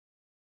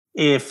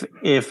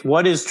if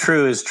what is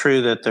true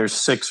that there's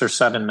 6 or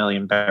 7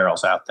 million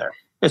barrels out there,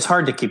 it's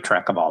hard to keep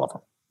track of all of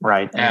them,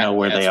 right? And know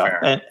where they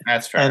are.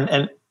 That's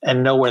fair.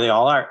 And know where they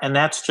all are. And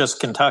that's just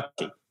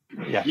Kentucky.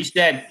 Yeah. You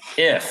said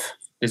if.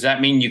 Does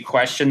that mean you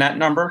question that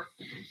number?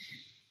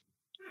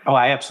 Oh,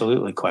 I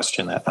absolutely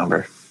question that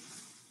number.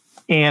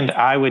 And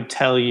I would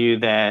tell you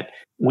that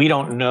we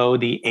don't know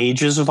the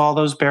ages of all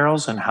those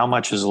barrels and how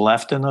much is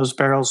left in those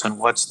barrels and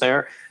what's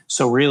there.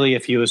 So really,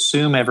 if you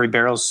assume every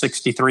barrel is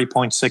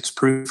 63.6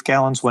 proof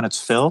gallons when it's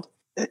filled,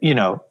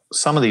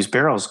 some of these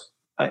barrels,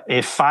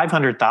 if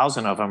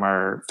 500,000 of them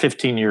are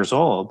 15 years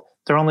old,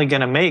 they're only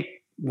going to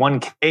make one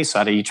case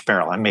out of each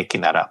barrel. I'm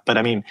making that up. But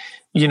I mean,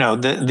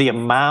 the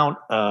amount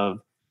of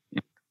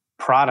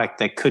product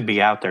that could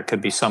be out there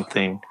could be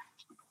something,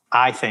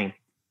 I think,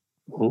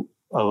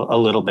 a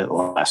little bit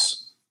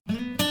less.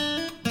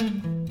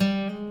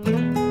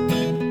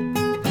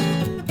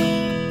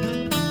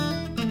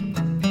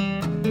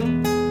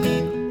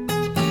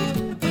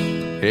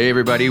 Hey,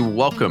 everybody.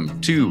 Welcome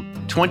to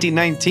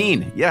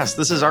 2019. Yes,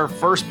 this is our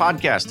first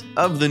podcast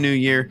of the new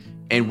year,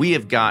 and we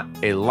have got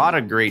a lot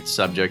of great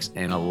subjects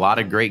and a lot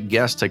of great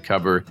guests to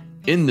cover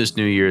in this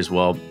new year as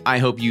well. I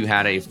hope you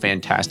had a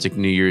fantastic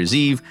New Year's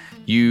Eve.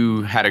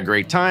 You had a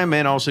great time,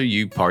 and also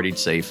you partied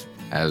safe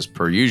as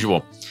per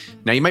usual.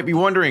 Now, you might be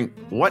wondering,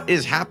 what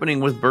is happening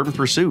with Bourbon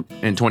Pursuit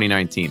in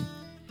 2019?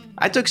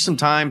 I took some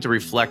time to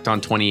reflect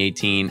on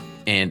 2018,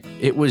 and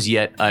it was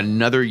yet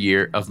another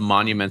year of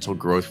monumental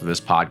growth for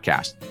this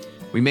podcast.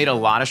 We made a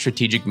lot of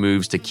strategic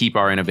moves to keep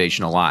our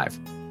innovation alive.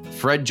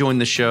 Fred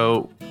joined the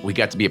show. We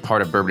got to be a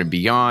part of Bourbon and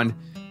Beyond.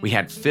 We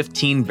had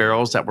 15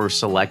 barrels that were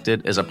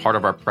selected as a part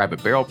of our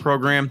private barrel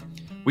program.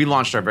 We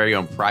launched our very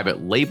own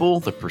private label,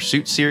 the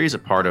Pursuit series, a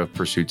part of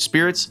Pursuit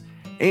Spirits.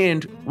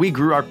 And we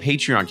grew our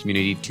Patreon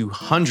community to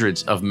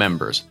hundreds of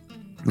members.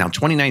 Now,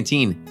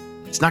 2019,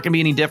 it's not going to be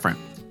any different.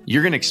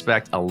 You're going to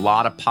expect a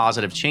lot of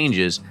positive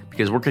changes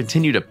because we'll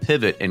continue to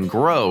pivot and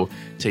grow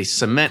to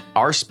cement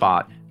our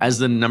spot as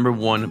the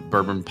 #1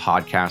 bourbon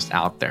podcast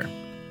out there.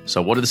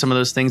 So what are some of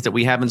those things that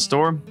we have in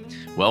store?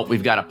 Well,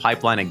 we've got a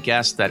pipeline of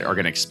guests that are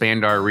going to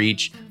expand our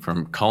reach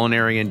from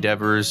culinary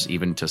endeavors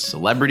even to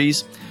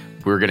celebrities.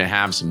 We're going to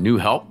have some new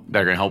help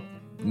that are going to help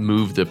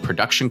move the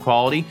production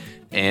quality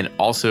and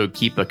also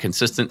keep a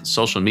consistent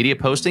social media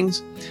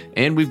postings.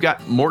 And we've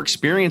got more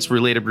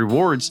experience-related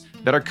rewards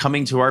that are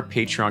coming to our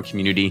Patreon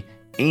community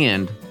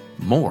and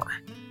more.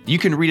 You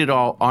can read it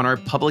all on our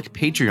public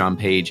Patreon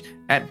page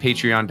at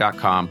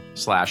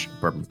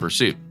patreon.com/Bourbon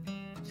Pursuit.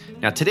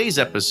 Now, today's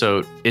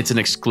episode, it's an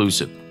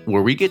exclusive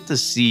where we get to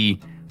see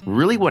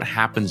really what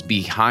happens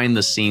behind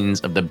the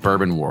scenes of the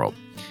bourbon world.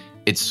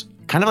 It's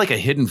kind of like a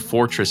hidden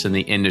fortress in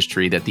the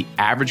industry that the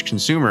average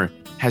consumer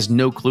has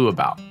no clue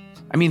about.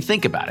 I mean,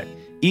 think about it.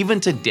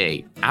 Even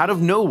today, out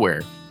of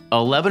nowhere,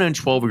 11 and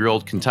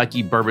 12-year-old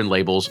Kentucky bourbon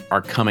labels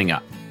are coming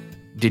up.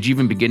 Did you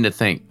even begin to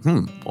think,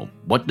 well,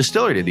 what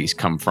distillery did these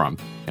come from?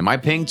 Am I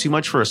paying too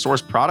much for a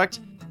source product?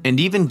 And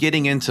even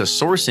getting into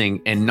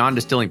sourcing and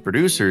non-distilling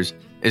producers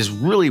is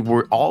really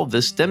where all of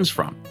this stems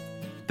from.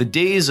 The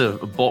days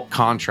of bulk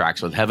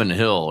contracts with Heaven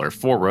Hill or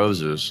Four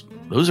Roses,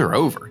 those are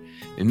over.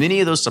 And many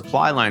of those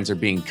supply lines are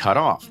being cut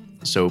off.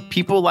 So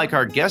people like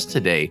our guest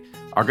today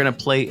are going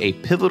to play a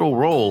pivotal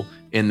role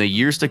in the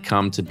years to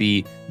come to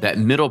be that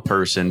middle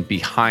person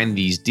behind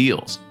these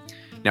deals.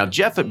 Now,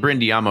 Jeff at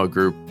Brindiamo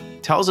Group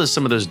tells us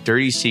some of those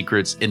dirty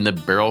secrets in the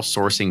barrel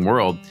sourcing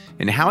world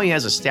and how he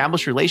has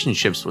established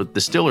relationships with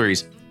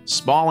distilleries,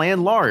 small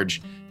and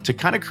large, to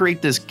kind of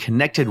create this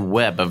connected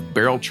web of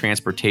barrel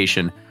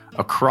transportation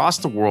across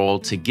the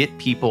world to get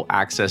people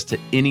access to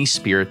any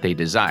spirit they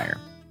desire.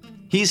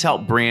 He's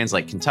helped brands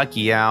like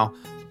Kentucky Owl,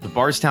 the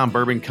Bardstown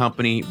Bourbon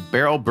Company,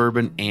 Barrel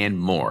Bourbon, and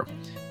more.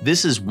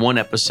 This is one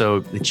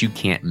episode that you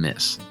can't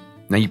miss.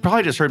 Now, you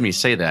probably just heard me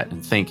say that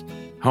and think,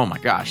 oh my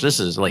gosh, this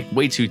is like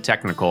way too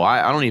technical.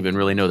 I don't even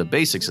really know the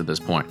basics at this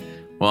point.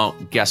 Well,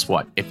 guess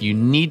what? If you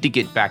need to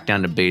get back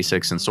down to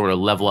basics and sort of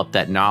level up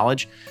that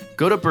knowledge,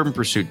 go to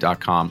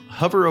bourbonpursuit.com,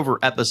 hover over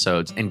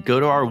episodes, and go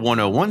to our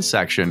 101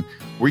 section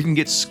where you can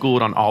get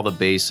schooled on all the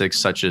basics,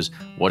 such as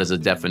what is the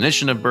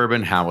definition of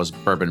bourbon, how is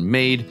bourbon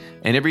made,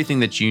 and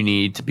everything that you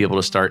need to be able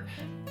to start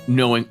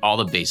knowing all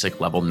the basic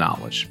level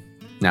knowledge.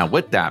 Now,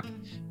 with that,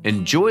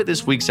 enjoy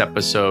this week's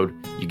episode.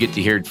 You get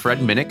to hear Fred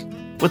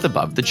Minnick with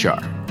Above the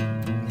Char.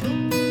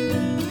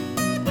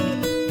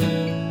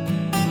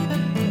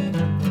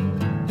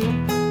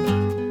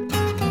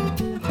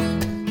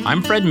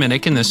 I'm Fred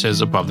Minnick, and this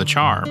is Above the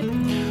Char.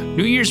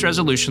 New Year's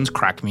resolutions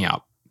crack me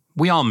up.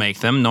 We all make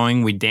them,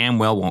 knowing we damn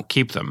well won't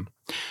keep them.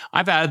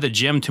 I've added the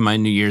gym to my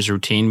New Year's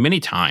routine many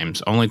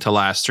times, only to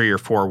last 3 or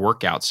 4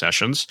 workout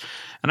sessions,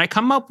 and I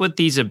come up with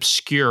these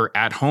obscure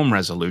at-home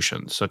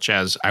resolutions, such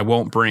as I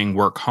won't bring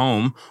work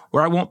home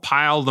or I won't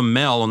pile the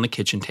mail on the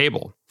kitchen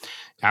table.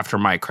 After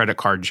my credit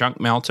card junk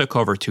mail took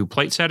over 2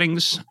 plate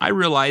settings, I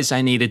realized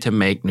I needed to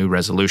make new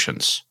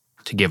resolutions,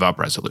 to give up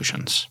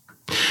resolutions.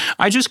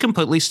 I just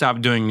completely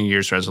stopped doing New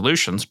Year's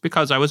resolutions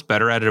because I was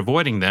better at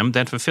avoiding them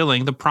than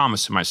fulfilling the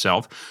promise to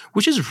myself,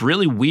 which is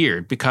really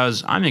weird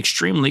because I'm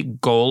extremely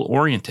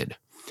goal-oriented.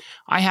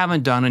 I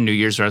haven't done a New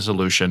Year's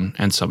resolution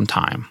in some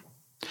time,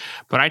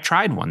 but I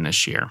tried one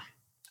this year.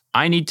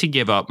 I need to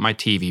give up my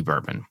TV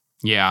bourbon.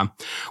 Yeah,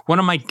 one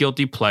of my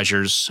guilty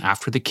pleasures.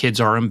 After the kids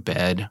are in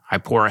bed, I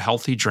pour a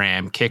healthy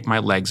dram, kick my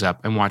legs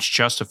up, and watch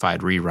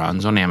Justified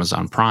reruns on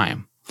Amazon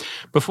Prime.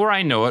 Before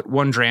I know it,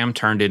 one dram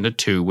turned into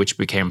 2, which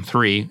became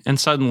 3, and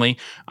suddenly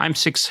I'm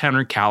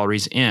 600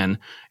 calories in,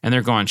 and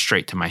they're going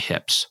straight to my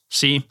hips.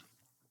 See,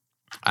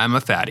 I'm a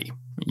fatty.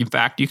 In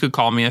fact, you could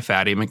call me a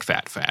fatty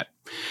McFat.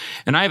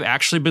 And I've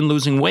actually been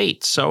losing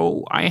weight,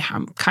 so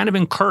I'm kind of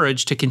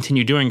encouraged to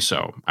continue doing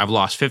so. I've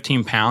lost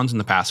 15 pounds in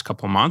the past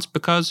couple months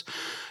because,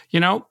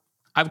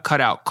 I've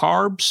cut out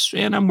carbs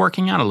and I'm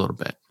working out a little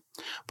bit.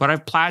 But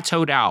I've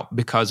plateaued out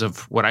because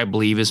of what I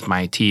believe is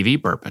my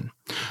TV bourbon.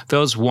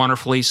 Those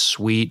wonderfully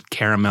sweet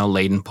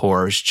caramel-laden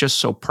pours just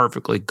so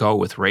perfectly go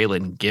with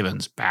Raylan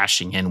Givens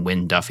bashing in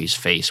Win Duffy's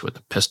face with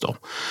a pistol.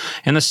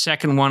 And the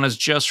second one is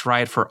just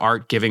right for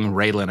Art giving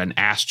Raylan an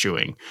ass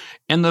chewing.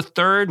 And the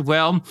third,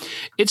 well,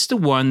 it's the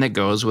one that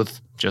goes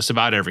with just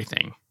about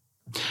everything.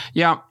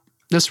 Yeah,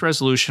 this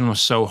resolution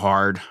was so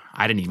hard,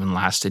 I didn't even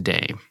last a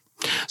day.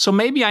 So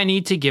maybe I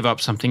need to give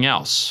up something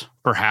else.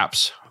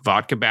 Perhaps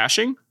vodka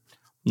bashing?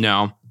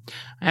 No,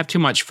 I have too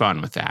much fun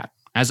with that.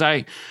 As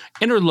I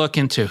look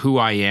into who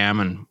I am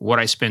and what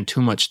I spend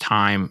too much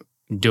time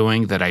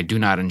doing that I do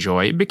not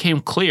enjoy, it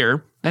became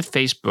clear that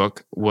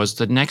Facebook was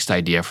the next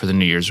idea for the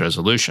New Year's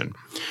resolution.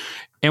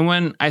 And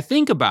when I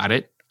think about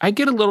it, I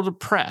get a little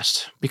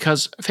depressed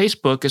because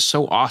Facebook is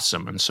so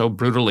awesome and so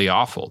brutally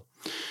awful.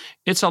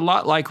 It's a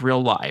lot like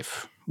real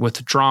life,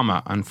 with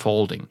drama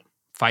unfolding,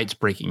 fights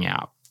breaking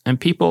out, and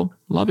people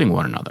loving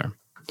one another.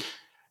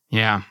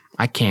 Yeah,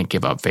 I can't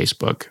give up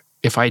Facebook.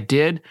 If I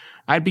did,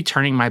 I'd be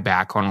turning my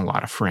back on a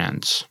lot of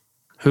friends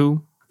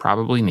who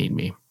probably need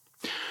me.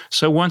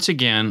 So once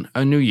again,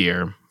 a new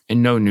year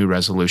and no new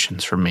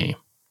resolutions for me.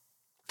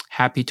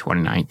 Happy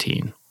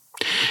 2019.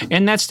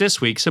 And that's this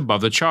week's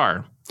Above the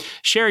Char.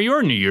 Share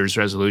your New Year's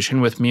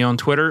resolution with me on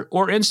Twitter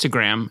or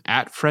Instagram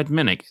at Fred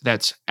Minnick.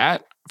 That's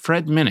at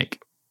Fred Minnick.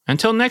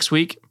 Until next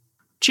week,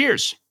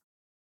 cheers.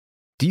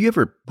 Do you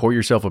ever pour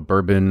yourself a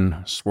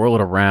bourbon, swirl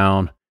it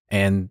around,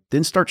 and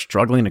then start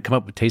struggling to come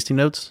up with tasting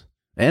notes?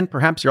 And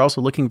perhaps you're also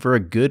looking for a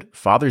good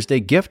Father's Day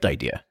gift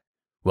idea.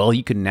 Well,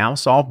 you can now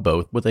solve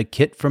both with a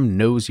kit from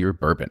Knows Your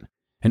Bourbon.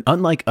 And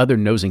unlike other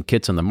nosing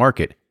kits on the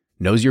market,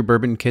 Knows Your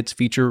Bourbon kits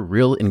feature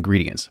real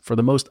ingredients for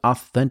the most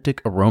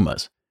authentic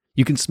aromas.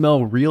 You can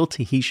smell real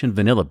Tahitian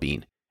vanilla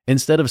bean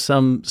instead of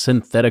some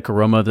synthetic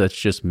aroma that's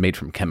just made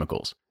from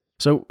chemicals.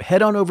 So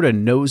head on over to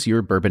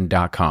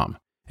knowsyourbourbon.com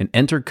and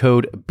enter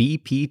code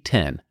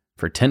BP10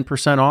 for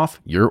 10%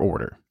 off your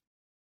order.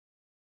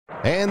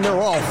 And they're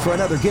off for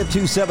another Give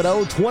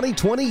 270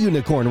 2020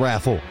 Unicorn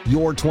Raffle.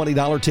 Your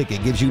 $20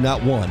 ticket gives you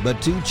not one,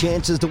 but 2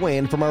 chances to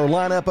win from our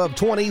lineup of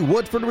 20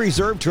 Woodford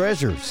Reserve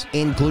treasures,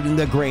 including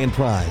the grand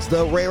prize,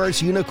 the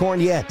rarest unicorn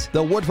yet,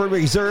 the Woodford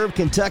Reserve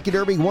Kentucky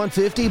Derby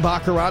 150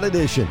 Baccarat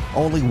Edition.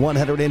 Only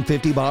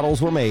 150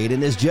 bottles were made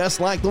and is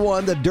just like the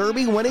one the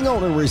Derby winning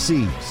owner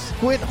receives.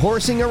 Quit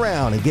horsing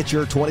around and get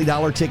your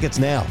 $20 tickets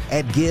now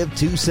at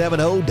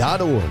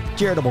give270.org.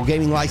 Charitable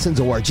Gaming License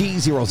ORG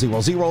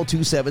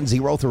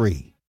 0002703.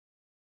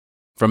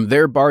 From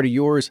their bar to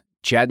yours,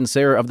 Chad and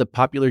Sarah of the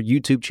popular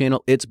YouTube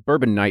channel It's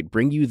Bourbon Night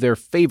bring you their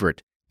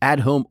favorite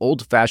at-home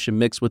old-fashioned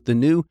mix with the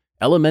new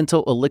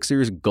Elemental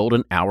Elixirs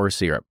Golden Hour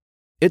Syrup.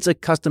 It's a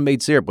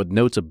custom-made syrup with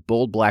notes of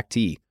bold black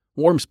tea,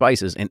 warm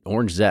spices, and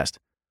orange zest.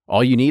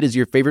 All you need is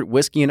your favorite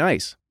whiskey and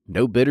ice.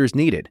 No bitters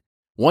needed.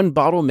 One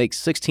bottle makes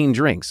 16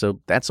 drinks, so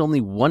that's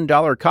only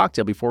 $1 a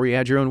cocktail before you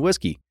add your own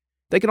whiskey.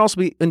 They can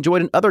also be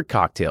enjoyed in other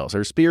cocktails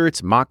or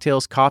spirits,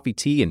 mocktails, coffee,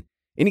 tea, and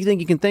anything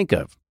you can think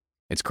of.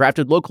 It's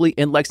crafted locally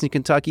in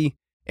Lexington, Kentucky,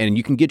 and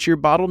you can get your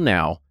bottle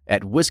now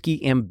at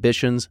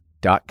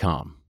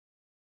whiskeyambitions.com.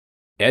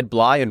 Ed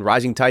Bly and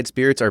Rising Tide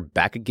Spirits are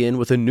back again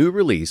with a new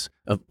release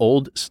of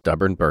Old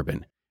Stubborn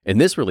Bourbon.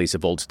 And this release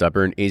of Old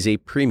Stubborn is a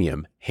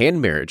premium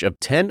hand marriage of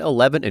 10,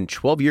 11, and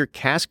 12-year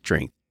cask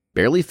strength,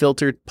 barely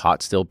filtered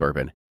pot still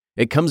bourbon.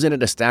 It comes in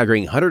at a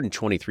staggering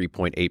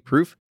 123.8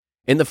 proof,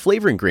 and the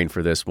flavoring grain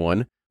for this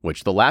one,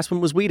 which the last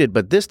one was wheated,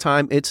 but this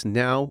time it's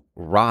now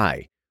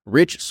rye.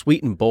 Rich,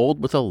 sweet, and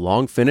bold with a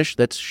long finish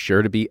that's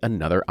sure to be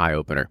another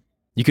eye-opener.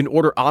 You can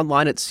order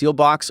online at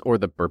Sealbox or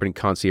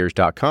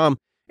thebourbonconcierge.com,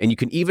 and you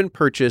can even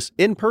purchase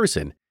in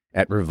person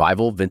at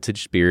Revival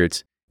Vintage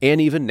Spirits, and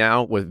even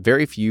now with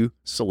very few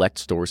select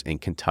stores in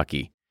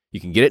Kentucky. You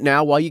can get it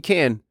now while you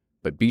can,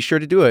 but be sure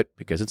to do it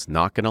because it's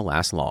not going to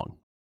last long.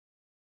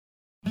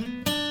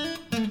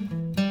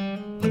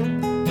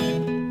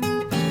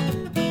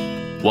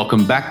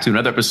 Welcome back to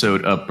another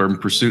episode of Bourbon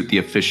Pursuit, the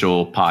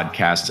official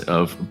podcast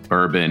of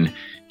bourbon.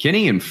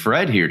 Kenny and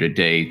Fred here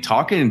today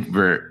talking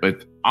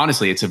with,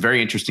 honestly, it's a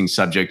very interesting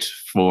subject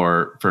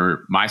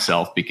for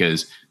myself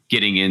because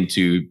getting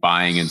into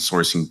buying and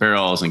sourcing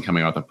barrels and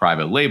coming out with a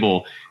private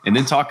label. And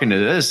then talking to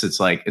this,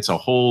 it's like, it's a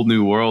whole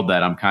new world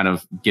that I'm kind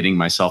of getting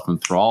myself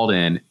enthralled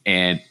in.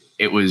 And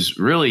it was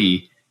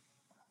really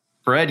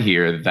Fred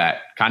here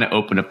that kind of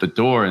opened up the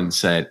door and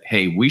said,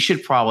 hey, we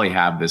should probably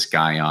have this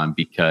guy on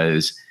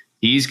because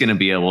he's going to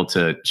be able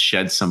to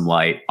shed some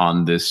light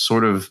on this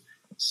sort of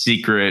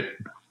secret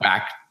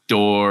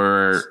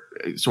backdoor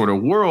sort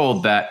of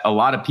world that a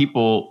lot of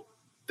people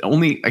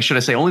only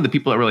the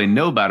people that really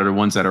know about it are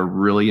ones that are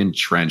really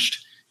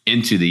entrenched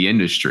into the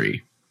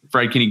industry.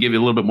 Fred, can you give you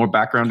a little bit more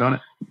background on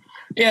it?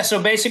 Yeah. So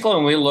basically,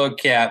 when we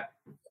look at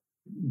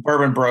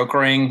bourbon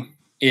brokering,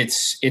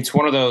 it's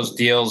one of those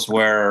deals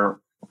where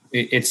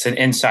it's an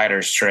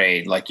insider's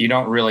trade. Like, you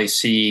don't really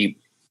see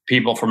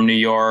people from New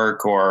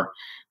York or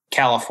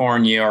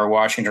California or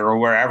Washington or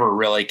wherever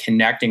really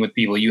connecting with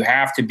people. You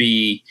have to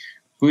be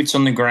boots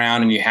on the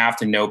ground and you have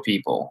to know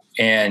people.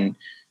 And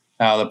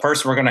the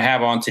person we're going to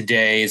have on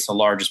today is the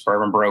largest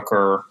bourbon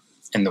broker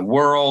in the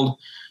world.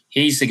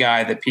 He's the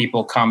guy that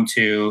people come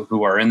to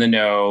who are in the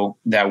know,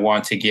 that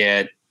want to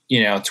get,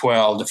 12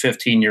 to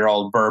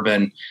 15-year-old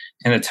bourbon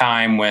in a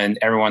time when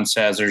everyone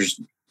says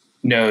there's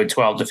no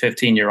 12 to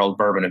 15-year-old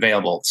bourbon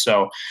available.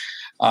 So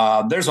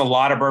there's a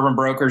lot of bourbon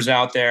brokers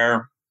out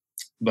there,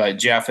 but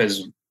Jeff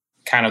is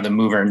kind of the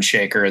mover and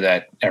shaker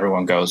that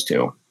everyone goes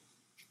to.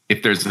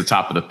 If there's the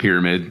top of the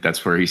pyramid,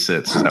 that's where he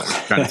sits. Is that what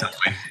you're trying to tell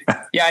me?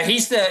 Yeah,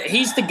 he's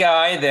the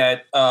guy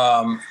that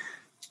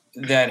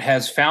that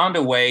has found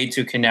a way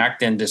to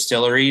connect in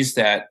distilleries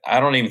that I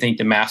don't even think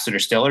the master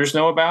distillers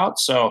know about.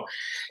 So,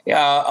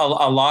 yeah,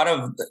 a lot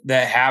of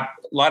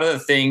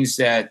the things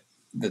that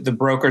the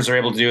brokers are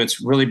able to do, it's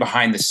really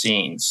behind the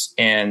scenes,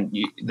 and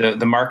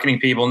the marketing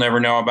people never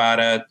know about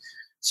it.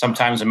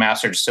 Sometimes the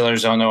master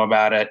distillers don't know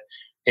about it.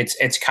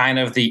 It's kind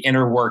of the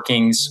inner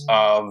workings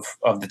of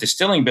the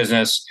distilling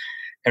business.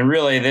 And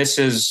really, this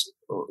is,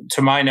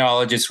 to my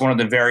knowledge, it's one of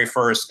the very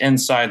first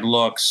inside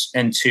looks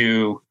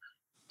into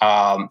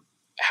how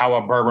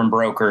a bourbon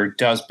broker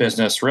does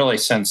business, really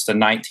since the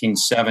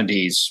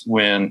 1970s,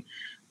 when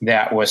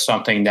that was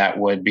something that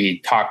would be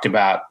talked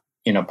about,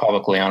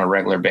 publicly on a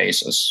regular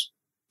basis.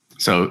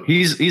 So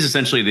he's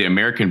essentially the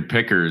American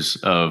Pickers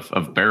of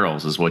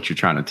barrels, is what you're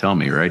trying to tell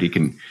me, right? He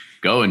can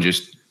go and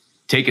just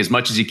take as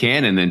much as he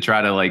can and then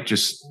try to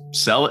just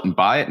sell it and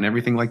buy it and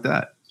everything like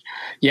that.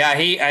 Yeah,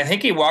 I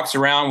think he walks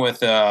around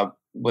with a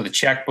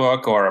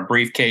checkbook or a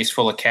briefcase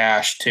full of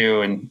cash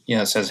too, and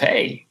says,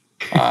 "Hey,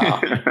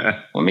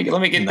 let me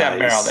get that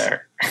barrel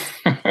there."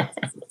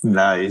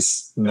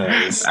 Nice.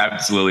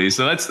 Absolutely.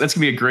 So that's gonna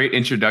be a great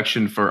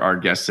introduction for our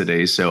guest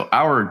today. So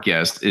our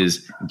guest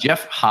is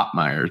Jeff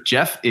Hopmeyer.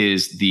 Jeff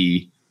is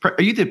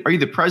Are you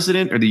the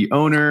president or the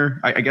owner?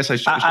 I guess I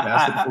should ask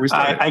that before we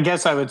start. I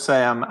guess I would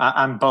say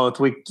I'm both.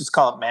 We just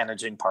call it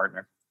managing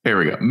partner. There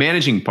we go.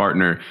 Managing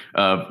partner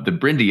of the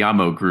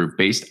Brindiamo Group,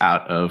 based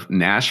out of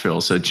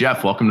Nashville. So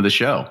Jeff, welcome to the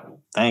show.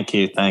 Thank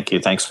you.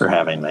 Thanks for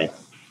having me.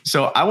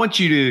 So I want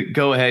you to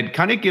go ahead,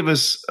 kind of give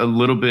us a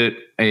little bit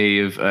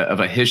of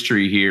a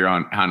history here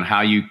on how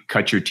you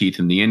cut your teeth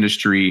in the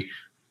industry,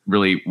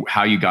 really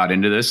how you got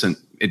into this, and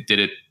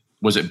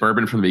was it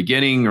bourbon from the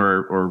beginning,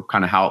 or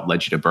kind of how it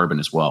led you to bourbon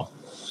as well?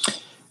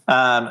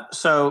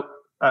 So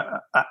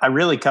I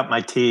really cut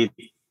my teeth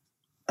in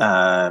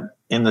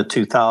the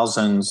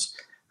 2000s.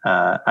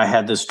 I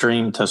had this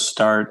dream to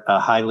start a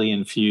highly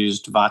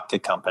infused vodka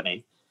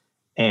company,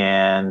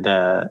 and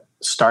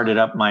started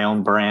up my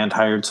own brand,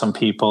 hired some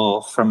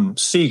people from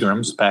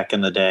Seagram's back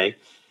in the day,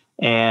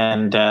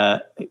 and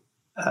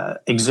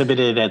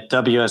exhibited at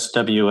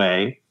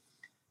WSWA,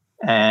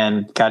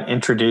 and got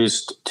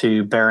introduced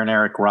to Baron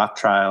Eric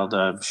Rothschild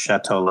of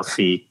Chateau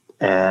Lafite,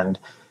 and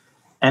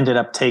ended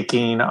up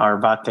taking our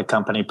vodka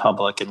company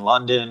public in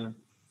London,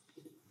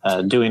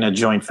 doing a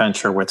joint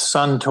venture with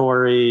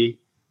Suntory,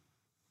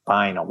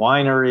 buying a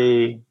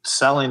winery,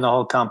 selling the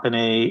whole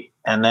company,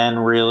 and then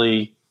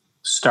really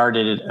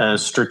started a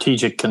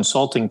strategic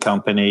consulting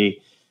company,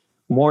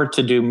 more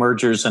to do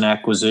mergers and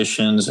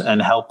acquisitions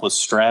and help with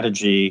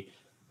strategy,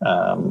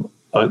 in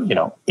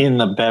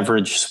the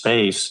beverage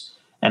space,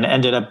 and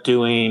ended up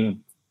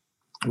doing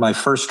my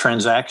first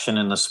transaction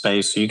in the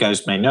space. You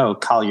guys may know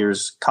Collier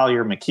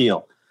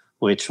McKeel,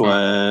 which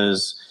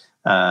was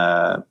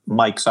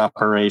Mike's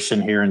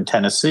operation here in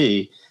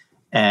Tennessee,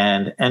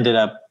 and ended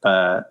up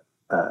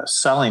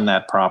selling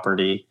that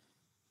property.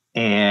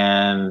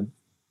 And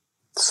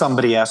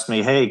somebody asked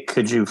me, "Hey,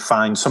 could you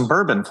find some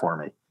bourbon for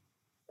me?"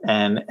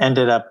 And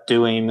ended up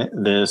doing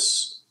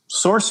this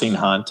sourcing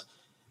hunt,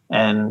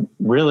 and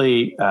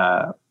really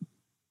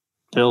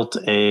built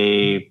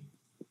a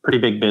pretty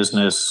big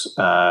business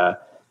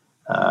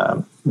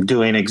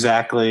doing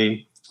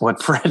exactly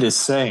what Fred is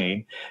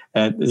saying,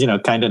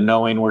 and kind of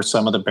knowing where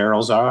some of the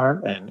barrels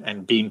are,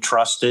 and being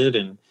trusted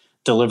and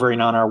delivering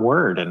on our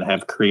word, and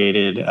have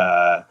created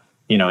a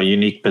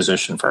unique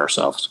position for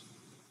ourselves.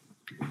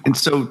 And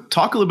so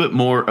talk a little bit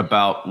more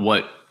about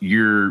what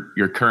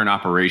your current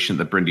operation,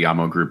 the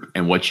Brindiamo Group,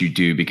 and what you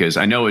do, because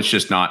I know it's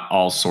just not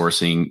all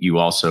sourcing. You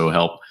also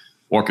help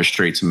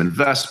orchestrate some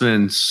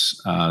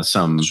investments,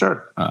 some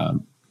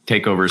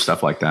takeovers,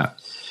 stuff like that?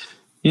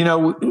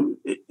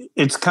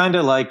 It's kind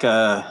of like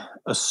a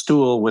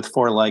stool with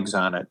four legs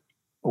on it.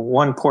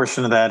 One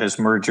portion of that is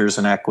mergers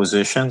and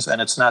acquisitions,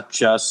 and it's not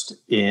just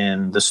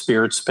in the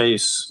spirit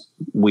space.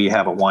 We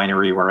have a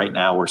winery where right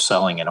now we're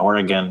selling in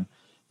Oregon,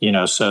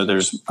 so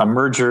there's a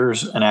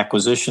mergers and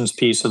acquisitions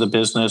piece of the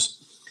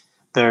business.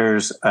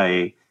 There's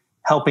a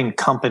helping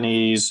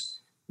companies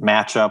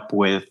match up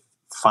with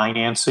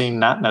financing,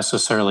 not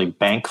necessarily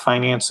bank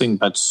financing,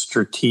 but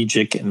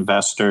strategic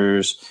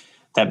investors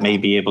that may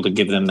be able to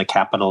give them the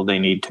capital they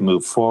need to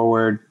move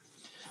forward.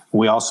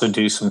 We also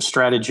do some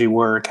strategy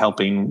work,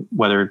 helping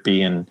whether it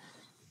be in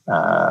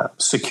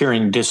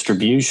securing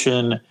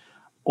distribution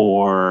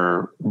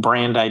or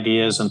brand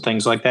ideas and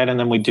things like that. And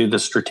then we do the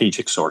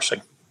strategic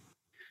sourcing.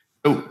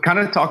 So kind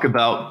of talk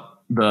about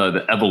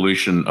the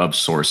evolution of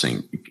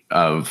sourcing,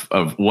 of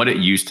what it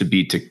used to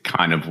be to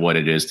kind of what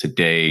it is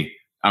today.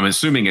 I'm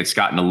assuming it's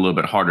gotten a little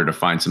bit harder to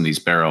find some of these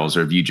barrels,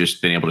 or have you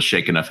just been able to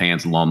shake enough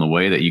hands along the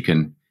way that you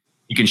can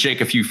shake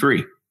a few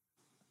free?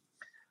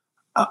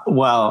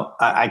 Well,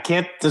 I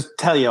can't just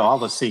tell you all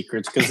the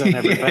secrets because then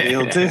everybody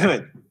will do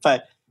it.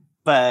 But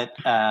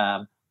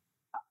I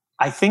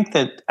think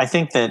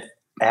that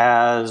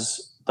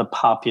as the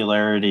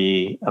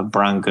popularity of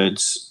brown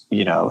goods,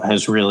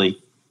 has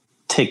really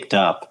ticked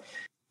up,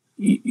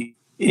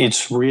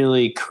 it's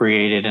really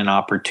created an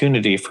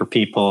opportunity for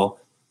people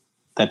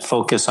that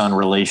focus on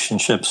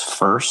relationships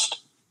first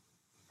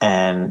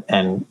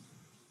and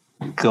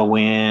go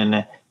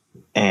in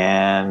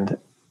and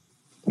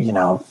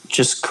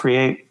just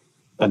create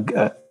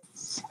a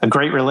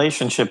great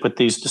relationship with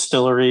these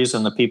distilleries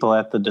and the people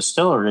at the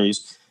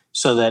distilleries,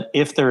 so that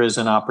if there is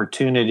an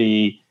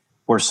opportunity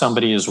where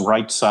somebody is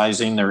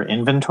right-sizing their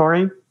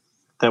inventory,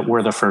 that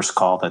we're the first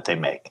call that they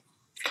make.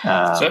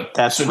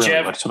 That's really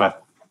Jeff, what it's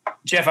about.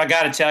 Jeff, I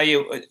got to tell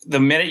you, the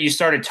minute you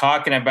started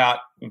talking about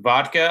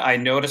vodka, I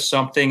noticed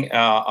something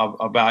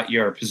about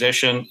your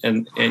position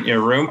in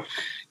your room.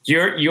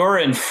 You're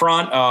in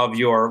front of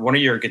one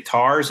of your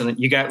guitars, and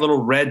you got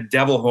little red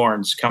devil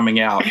horns coming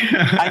out.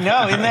 I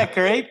know, isn't that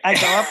great? I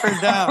go up or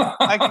down.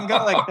 I can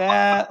go like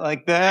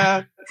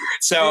that.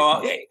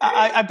 So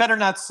I better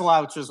not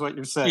slouch, is what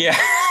you're saying.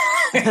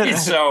 Yeah.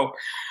 So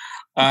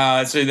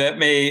that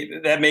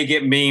may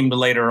get memed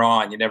later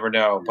on. You never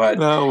know. But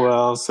oh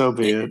well, so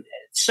be it.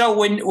 So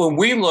when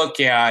we look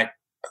at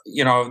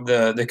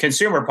the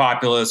consumer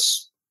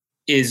populace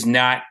is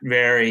not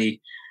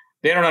very.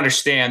 They don't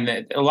understand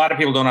that. A lot of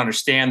people don't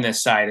understand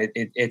this side.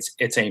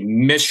 It's a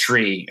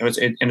mystery, and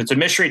it's a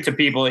mystery to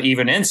people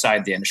even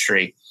inside the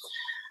industry.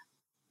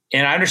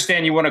 And I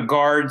understand you want to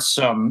guard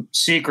some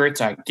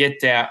secrets. I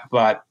get that,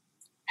 but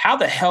how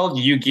the hell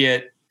do you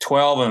get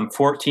 12 and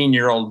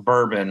 14-year-old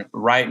bourbon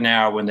right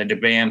now when the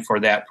demand for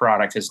that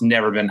product has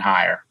never been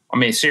higher? I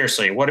mean,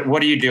 seriously, what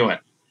are you doing?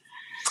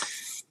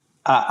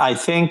 I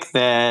think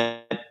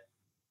that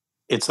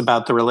it's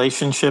about the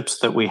relationships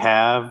that we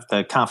have,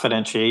 the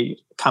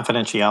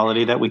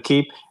confidentiality that we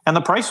keep, and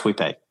the price we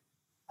pay.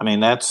 I mean,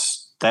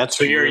 that's.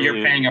 So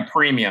you're paying a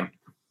premium.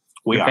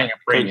 You're paying a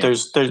premium.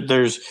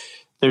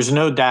 There's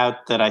no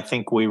doubt that I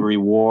think we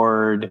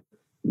reward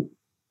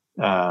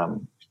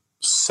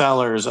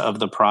sellers of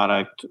the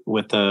product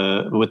with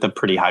a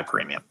pretty high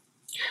premium.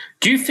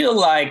 Do you feel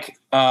like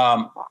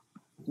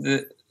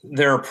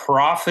they're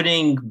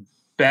profiting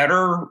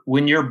better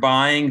when you're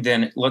buying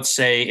than, let's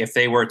say, if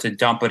they were to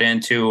dump it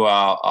into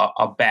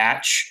a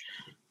batch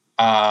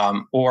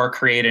or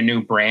create a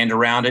new brand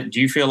around it?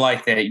 Do you feel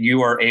like that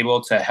you are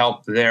able to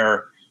help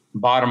their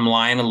bottom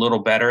line a little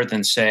better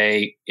than,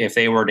 say, if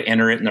they were to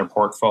enter it in their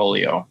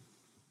portfolio?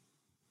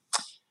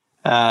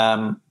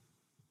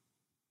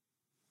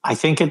 I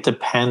think it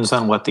depends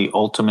on what the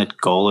ultimate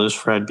goal is,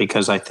 Fred,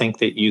 because I think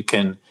that you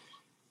can,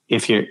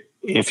 if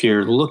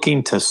you're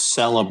looking to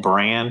sell a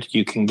brand,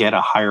 you can get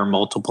a higher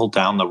multiple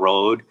down the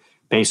road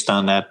based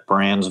on that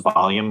brand's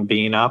volume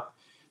being up.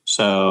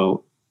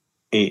 So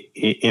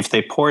if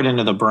they pour it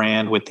into the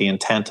brand with the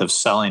intent of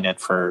selling it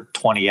for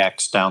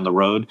 20x down the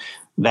road,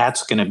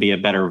 that's going to be a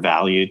better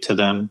value to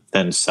them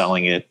than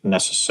selling it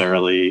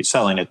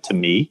to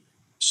me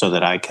so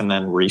that I can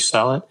then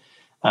resell it.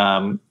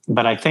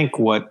 But I think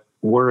what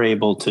we're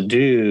able to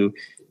do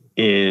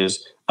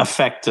is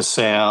affect the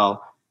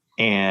sale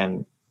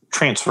and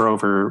transfer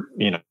over,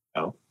 $1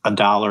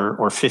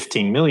 or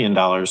 $15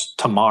 million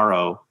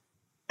tomorrow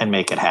and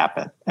make it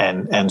happen.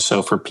 And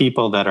so for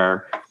people that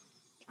are,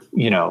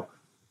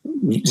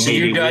 so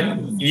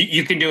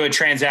you can do a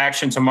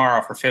transaction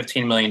tomorrow for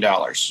 $15 million.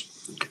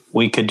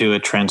 We could do a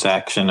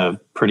transaction of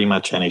pretty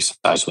much any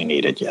size we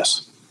needed.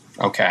 Yes.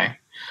 Okay.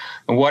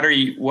 And what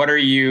are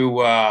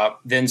you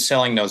then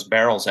selling those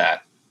barrels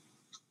at?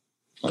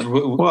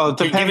 Well, it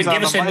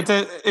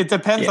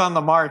depends on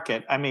the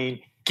market. I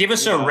mean, give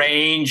us a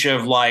range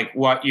of like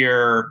what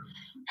you're,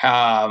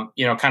 kind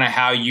of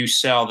how you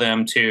sell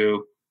them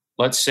to.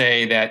 Let's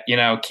say that,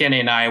 Kenny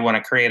and I want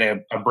to create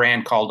a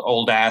brand called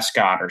Old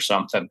Ascot or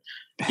something.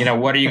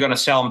 What are you going to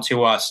sell them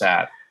to us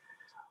at?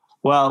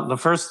 Well, the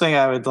first thing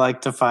I would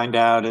like to find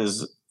out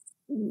is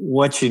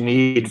what you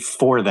need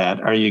for that.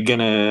 Are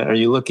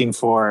you looking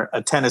for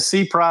a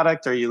Tennessee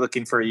product? Are you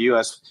looking for a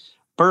U.S.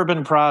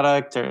 bourbon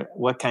product? Or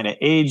what kind of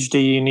age do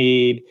you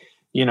need?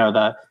 You know,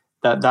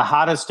 the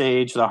hottest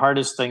age, the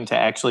hardest thing to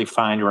actually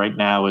find right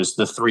now is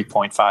the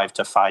 3.5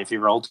 to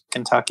 5-year-old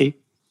Kentucky.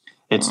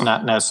 It's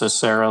not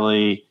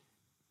necessarily,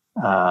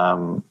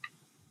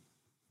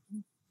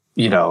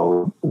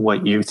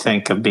 what you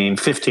think of being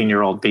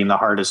 15-year-old being the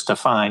hardest to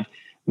find.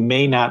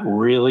 May not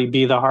really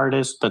be the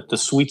hardest, but the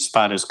sweet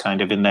spot is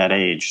kind of in that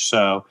age.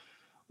 So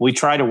we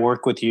try to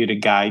work with you to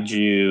guide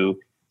you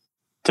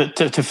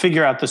to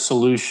figure out the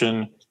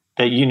solution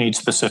that you need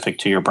specific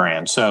to your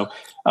brand. So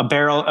a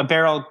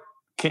barrel,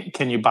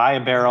 can you buy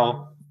a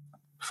barrel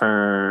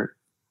for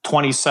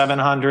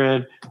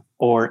 $2,700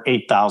 or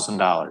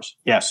 $8,000?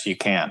 Yes, you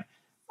can.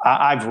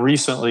 I've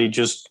recently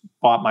just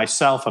bought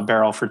myself a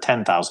barrel for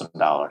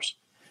 $10,000.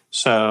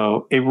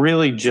 So it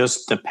really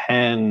just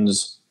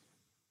depends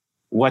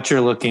what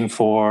you're looking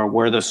for,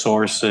 where the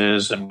source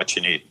is, and what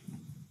you need.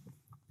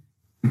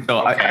 So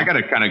I got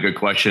a kind of good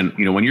question.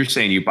 You know, when you're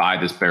saying you buy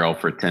this barrel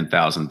for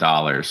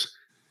 $10,000,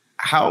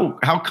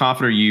 how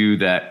confident are you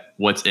that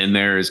what's in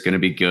there is going to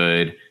be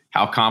good?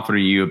 How confident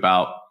are you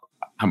about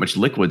how much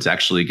liquid's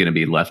actually going to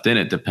be left in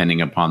it,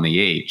 depending upon the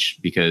age?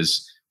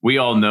 Because we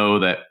all know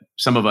that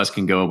some of us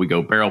we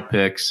go barrel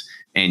picks,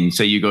 and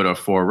say you go to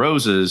Four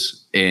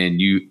Roses and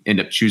you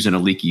end up choosing a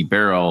leaky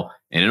barrel,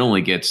 and it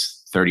only gets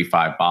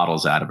 35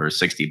 bottles out of it or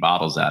 60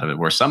 bottles out of it,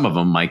 where some of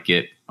them might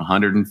get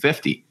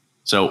 150.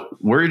 So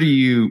where do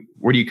you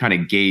kind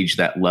of gauge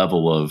that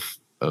level of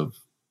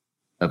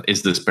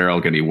is this barrel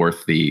going to be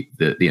worth the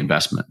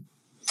investment?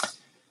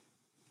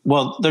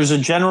 Well, there's a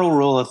general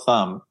rule of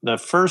thumb. The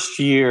first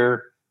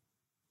year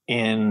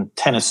in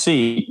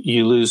Tennessee,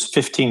 you lose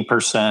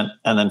 15%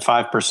 and then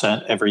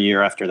 5% every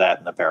year after that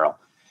in the barrel.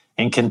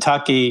 In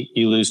Kentucky,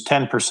 you lose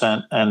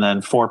 10% and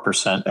then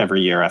 4%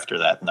 every year after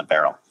that in the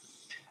barrel.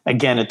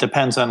 Again, it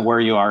depends on where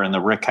you are in the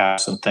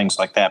rickhouse and things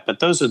like that, but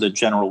those are the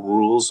general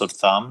rules of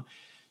thumb.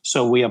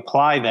 So we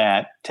apply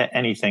that to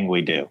anything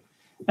we do.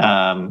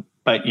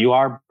 But you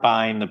are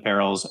buying the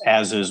barrels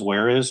as is,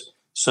 where is.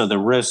 So the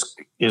risk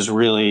is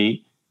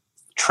really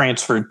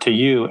transferred to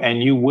you,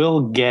 and you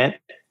will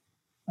get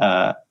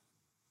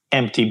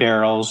empty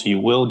barrels. You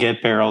will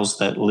get barrels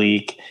that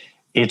leak.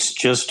 It's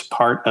just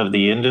part of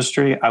the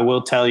industry. I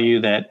will tell you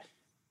that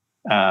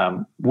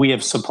we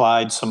have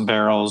supplied some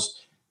barrels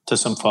to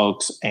some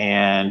folks,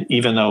 and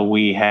even though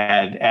we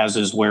had as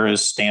is, where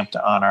is stamped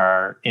on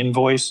our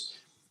invoice,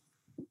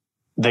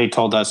 they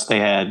told us they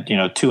had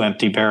 2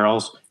 empty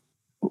barrels.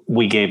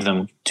 We gave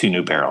them 2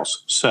 new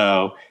barrels.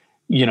 So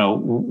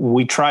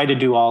we try to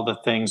do all the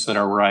things that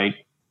are right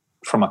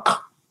from a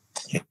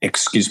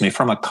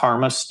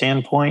karma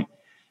standpoint,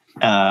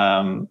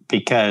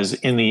 because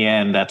in the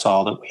end, that's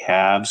all that we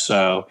have.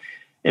 So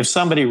if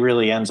somebody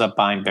really ends up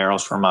buying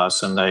barrels from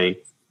us and they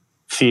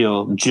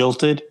feel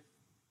jilted,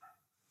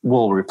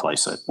 we'll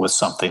replace it with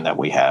something that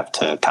we have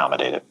to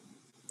accommodate it.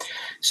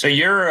 So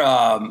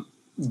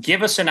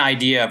give us an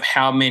idea of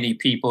how many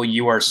people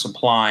you are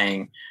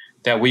supplying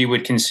that we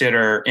would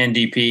consider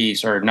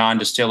NDPs or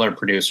non-distiller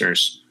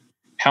producers.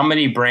 How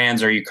many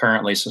brands are you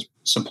currently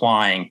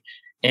supplying?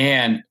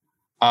 And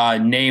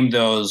name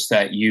those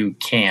that you're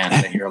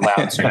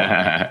allowed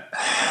to.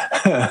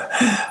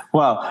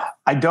 Well,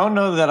 I don't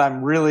know that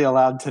I'm really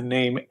allowed to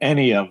name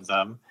any of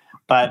them,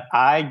 but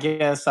I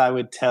guess I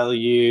would tell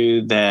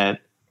you that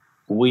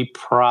we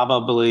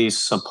probably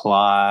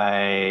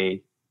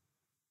supply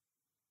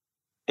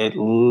at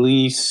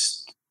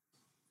least,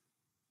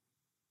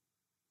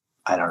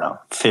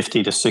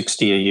 50 to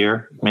 60 a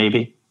year,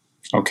 maybe.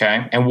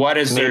 Okay. And what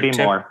is maybe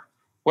more?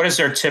 What is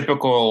their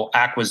typical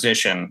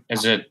acquisition?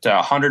 Is it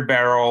 100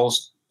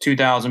 barrels,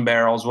 2,000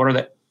 barrels?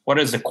 What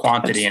is the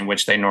quantity in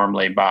which they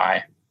normally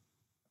buy?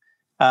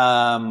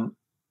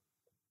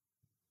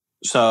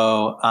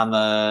 So on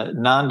the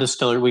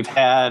non-distiller, we've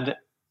had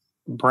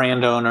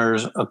brand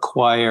owners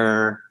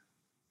acquire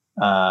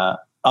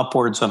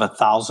upwards of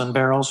 1,000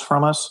 barrels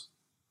from us,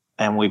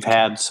 and we've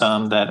had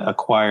some that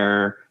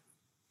acquire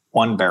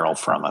 1 barrel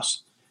from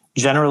us.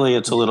 Generally,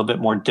 it's a little bit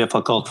more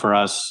difficult for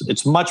us.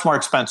 It's much more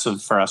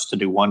expensive for us to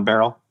do 1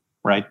 barrel,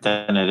 right,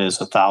 than it is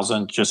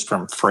 1,000, just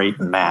from freight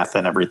and math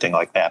and everything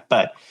like that.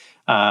 But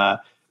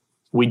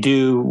we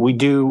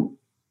do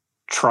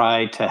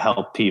try to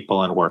help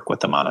people and work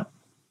with them on it.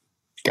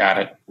 Got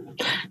it.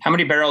 How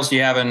many barrels do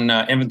you have in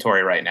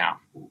inventory right now?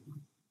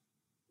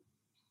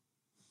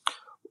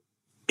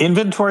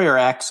 Inventory or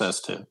access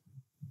to?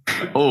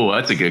 Oh,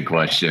 that's a good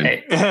question.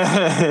 Hey.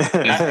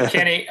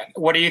 Kenny,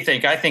 what do you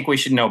think? I think we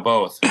should know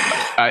both.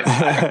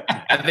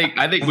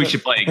 I think we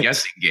should play a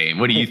guessing game.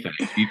 What do you think?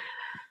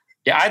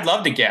 Yeah, I'd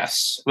love to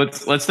guess.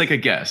 Let's take a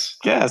guess.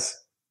 Guess.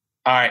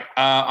 All right.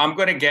 I'm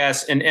going to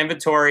guess in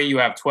inventory you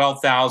have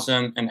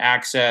 12,000. In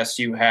access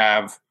you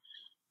have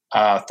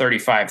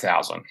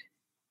 35,000.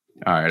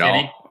 All right.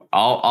 Kenny?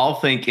 I'll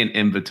think in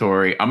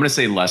inventory. I'm going to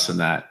say less than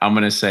that. I'm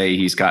going to say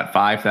he's got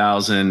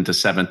 5,000 to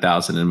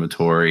 7,000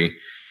 inventory.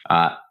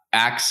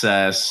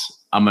 Access,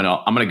 I'm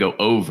gonna go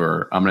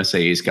over. I'm gonna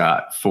say he's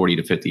got 40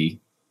 to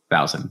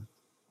 50,000.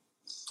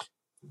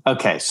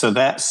 Okay, so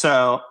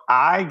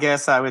I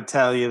guess I would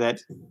tell you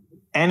that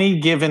any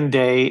given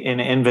day in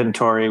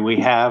inventory, we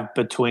have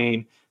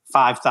between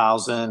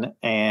 5,000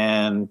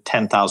 and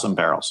 10,000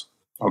 barrels.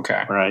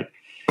 Okay. Right.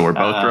 So we're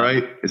both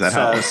right. Is that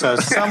how? So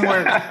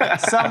somewhere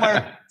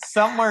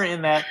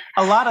in that.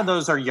 A lot of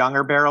those are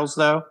younger barrels,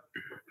 though,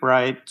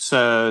 right?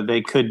 So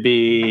they could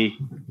be,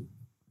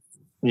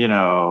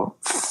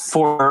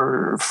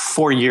 4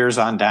 years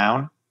on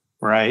down,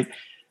 right?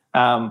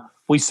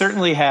 We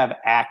certainly have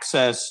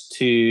access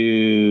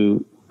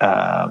to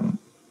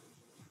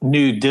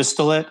new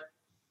distillate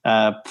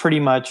pretty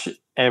much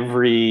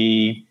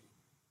every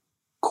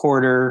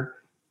quarter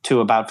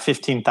to about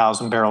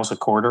 15,000 barrels a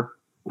quarter.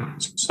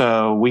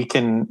 So we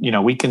can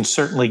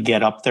certainly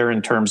get up there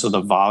in terms of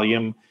the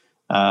volume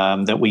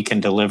that we can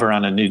deliver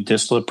on a new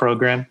distillate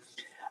program.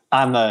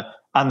 On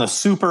the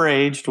super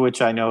aged,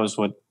 which I know is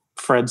what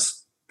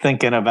Fred's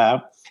thinking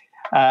about,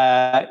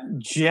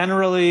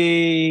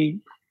 generally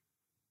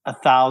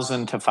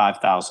 1,000 to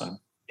 5,000.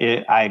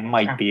 I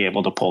might be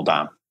able to pull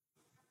down.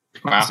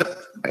 Wow. So,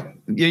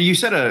 you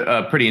said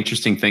a pretty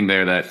interesting thing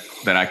there that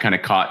I kind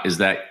of caught, is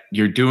that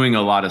you're doing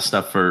a lot of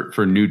stuff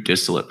for new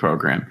distillate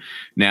program.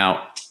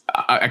 Now,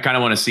 I kind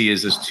of want to see,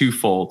 is this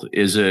twofold?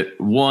 Is it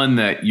one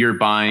that you're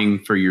buying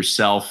for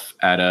yourself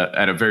at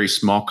a very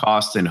small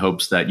cost in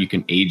hopes that you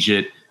can age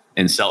it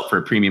and sell it for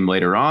a premium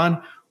later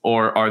on?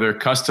 Or are there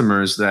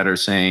customers that are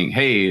saying,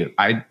 hey,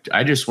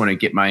 I just want to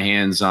get my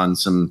hands on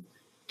some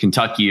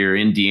Kentucky or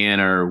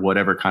Indiana or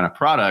whatever kind of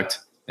product,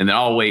 and then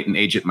I'll wait and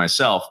age it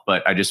myself,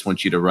 but I just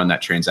want you to run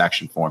that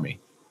transaction for me?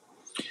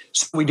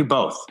 So we do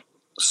both.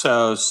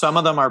 So some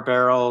of them are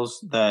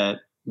barrels that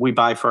we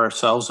buy for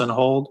ourselves and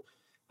hold.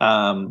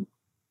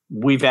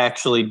 We've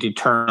actually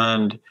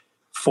determined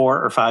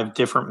 4 or 5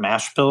 different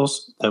mash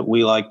bills that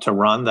we like to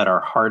run that are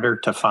harder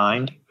to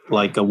find,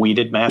 like a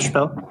wheated mash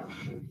bill,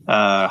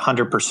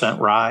 100%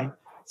 rye,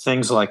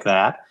 things like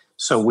that.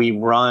 So we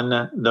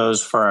run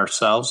those for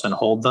ourselves and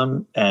hold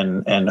them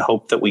and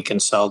hope that we can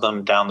sell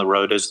them down the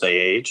road as they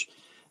age.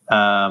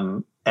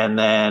 And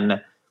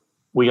then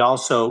we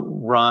also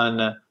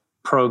run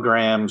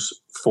programs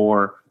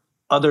for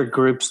other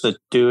groups that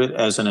do it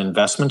as an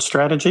investment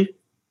strategy,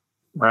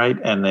 right?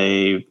 And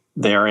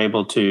they are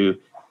able to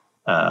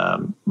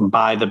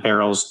buy the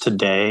barrels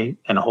today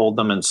and hold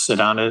them and sit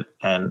on it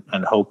and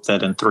hope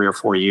that in 3 or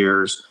 4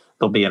 years,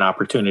 there'll be an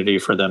opportunity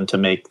for them to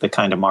make the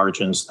kind of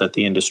margins that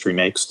the industry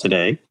makes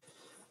today.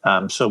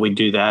 So we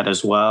do that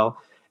as well.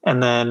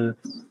 And then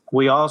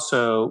we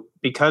also,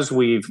 because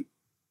we've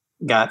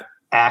got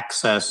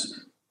access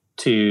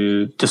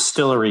to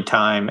distillery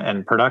time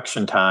and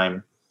production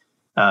time,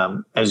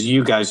 as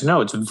you guys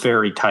know, it's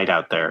very tight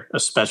out there,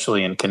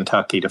 especially in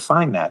Kentucky, to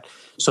find that.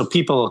 So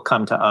people will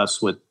come to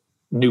us with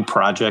new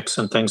projects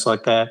and things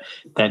like that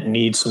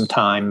need some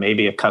time,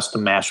 maybe a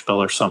custom mash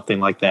bill or something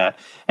like that,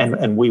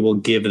 and we will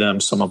give them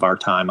some of our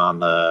time on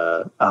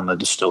the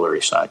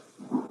distillery side.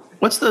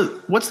 What's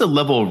the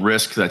level of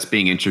risk that's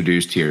being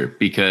introduced here?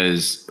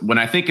 Because when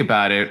I think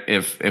about it,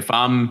 if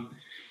all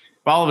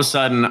of a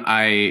sudden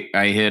I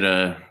hit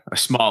a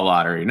small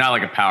lottery, not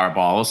like a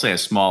Powerball, let's say a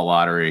small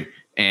lottery,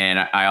 and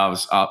all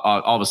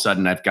of a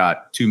sudden I've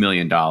got $2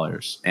 million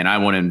and I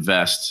want to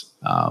invest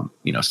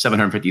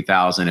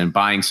 $750,000 in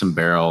buying some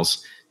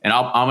barrels, and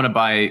I'm going to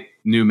buy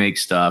new make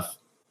stuff,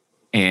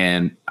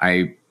 and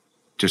I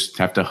just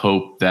have to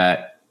hope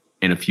that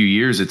in a few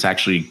years it's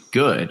actually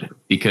good,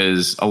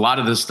 because a lot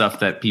of the stuff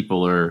that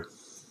people are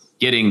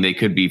getting, they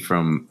could be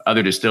from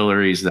other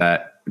distilleries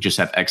that just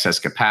have excess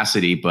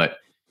capacity, but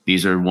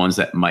these are ones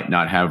that might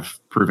not have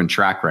proven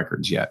track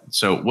records yet.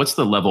 So what's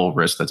the level of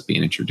risk that's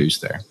being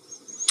introduced there?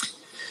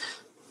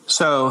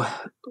 So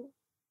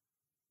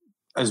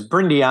as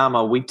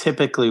Brindiama, we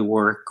typically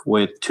work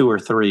with 2 or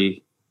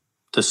 3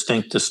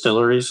 distinct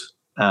distilleries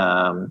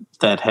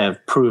that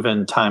have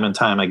proven time and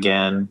time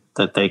again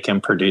that they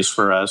can produce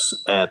for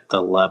us at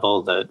the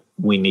level that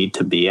we need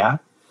to be at.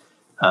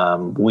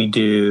 We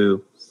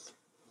do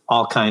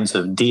all kinds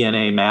of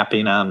DNA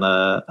mapping on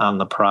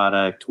the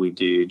product. We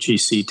do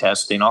GC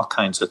testing, all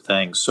kinds of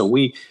things. So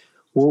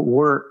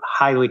we're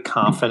highly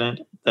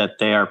confident that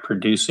they are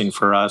producing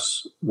for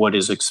us what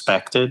is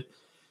expected.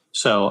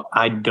 So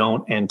I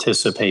don't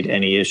anticipate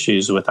any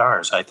issues with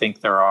ours. I think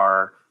there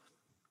are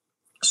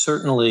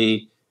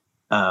certainly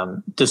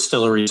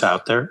distilleries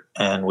out there,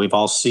 and we've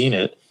all seen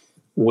it,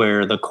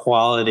 where the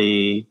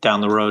quality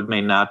down the road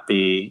may not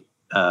be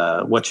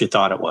what you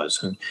thought it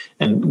was.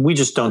 And we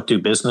just don't do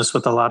business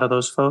with a lot of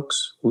those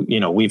folks.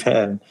 We've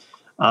had,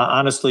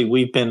 honestly,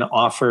 we've been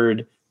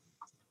offered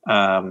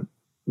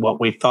what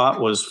we thought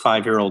was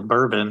 5-year-old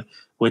bourbon,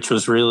 which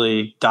was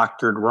really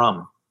doctored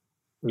rum.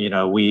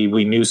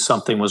 We knew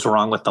something was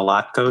wrong with the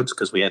lot codes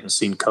because we hadn't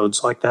seen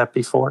codes like that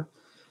before.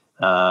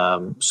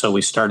 So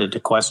we started to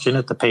question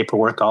it. The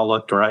paperwork all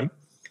looked right.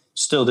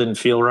 Still didn't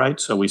feel right.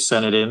 So we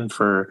sent it in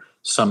for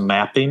some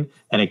mapping,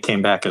 and it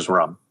came back as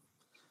rum.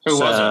 Who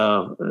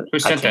was it? Who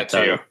sent that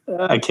to you?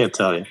 I can't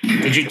tell you.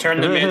 Did you turn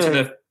them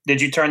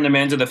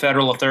into the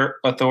federal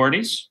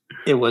authorities?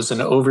 It was an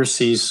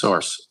overseas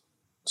source.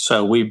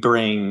 So we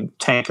bring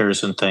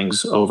tankers and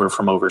things over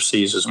from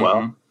overseas as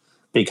well,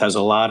 because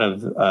a lot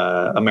of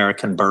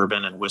American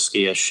bourbon and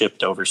whiskey is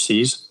shipped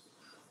overseas,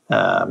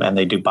 and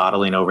they do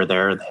bottling over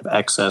there. They have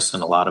excess,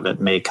 and a lot of it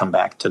may come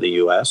back to the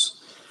U.S.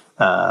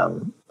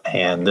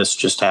 And this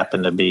just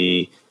happened to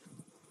be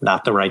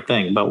not the right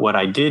thing. But what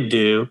I did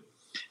do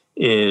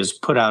is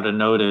put out a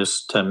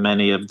notice to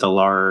many of the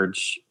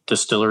large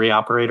distillery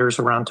operators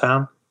around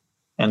town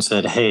and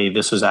said, hey,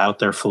 this is out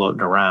there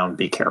floating around,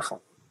 be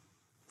careful.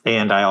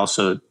 And I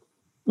also,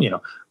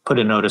 put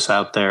a notice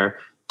out there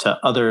to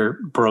other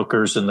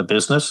brokers in the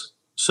business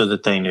so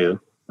that they knew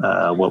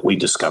what we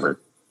discovered.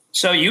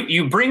 So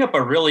you bring up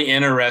a really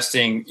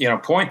interesting,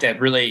 point that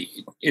really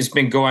has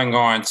been going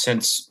on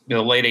since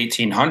the late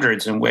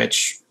 1800s, in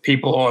which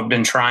people have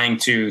been trying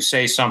to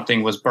say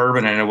something was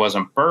bourbon and it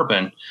wasn't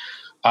bourbon.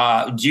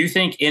 Do you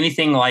think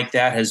anything like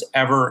that has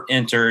ever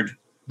entered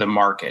the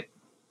market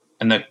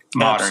in the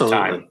modern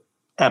time?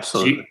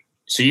 Absolutely.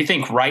 So you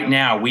think right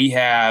now we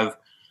have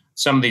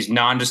some of these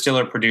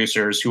non-distiller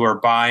producers who are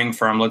buying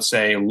from, let's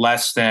say,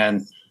 less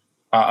than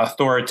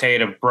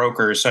authoritative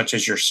brokers such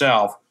as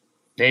yourself.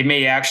 They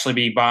may actually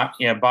be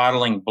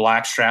bottling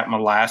blackstrap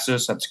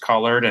molasses that's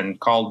colored and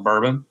called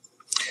bourbon?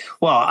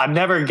 Well, I'm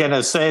never going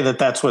to say that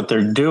that's what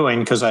they're doing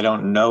because I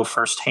don't know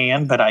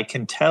firsthand, but I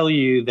can tell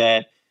you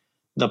that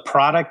the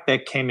product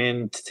that came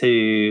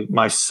into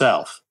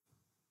myself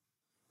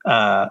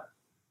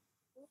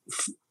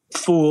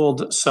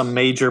fooled some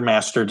major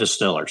master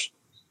distillers.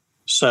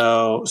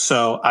 So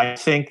I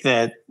think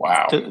that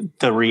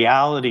the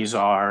realities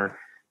are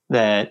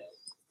that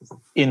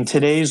in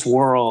today's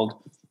world,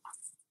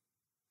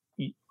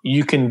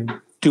 you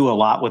can do a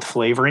lot with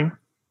flavoring,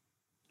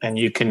 and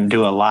you can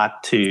do a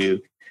lot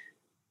to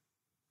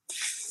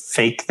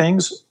fake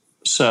things.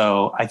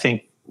 So I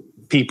think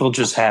people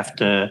just have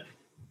to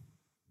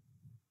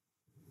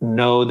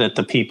know that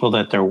the people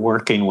that they're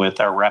working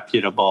with are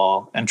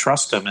reputable and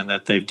trust them and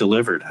that they've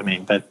delivered. I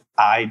mean, but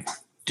I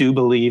do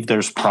believe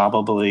there's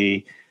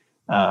probably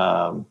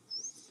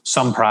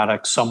some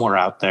product somewhere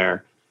out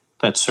there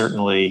that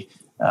certainly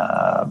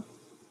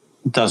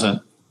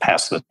doesn't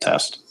pass the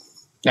test.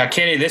 Now,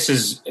 Kenny, this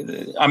is,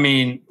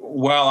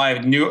 while I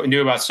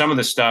knew about some of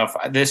the stuff,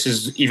 this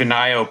is even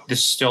this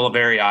is still a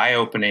very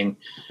eye-opening.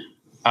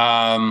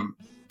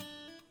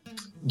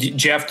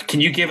 Jeff,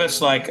 can you give us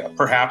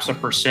perhaps a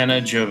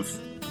percentage of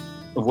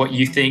what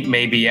you think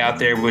may be out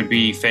there would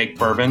be fake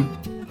bourbon?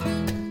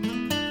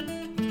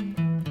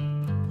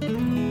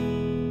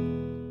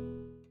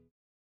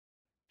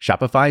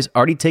 Shopify's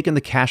already taken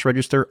the cash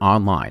register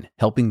online,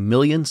 helping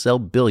millions sell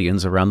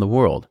billions around the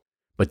world.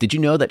 But did you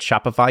know that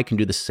Shopify can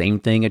do the same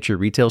thing at your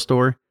retail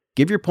store?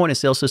 Give your point of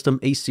sale system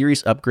a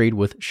serious upgrade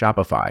with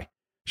Shopify.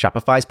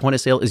 Shopify's point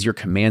of sale is your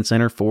command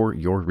center for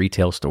your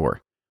retail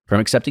store. From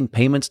accepting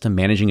payments to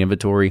managing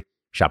inventory,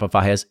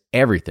 Shopify has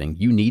everything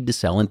you need to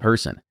sell in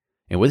person.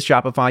 And with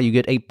Shopify, you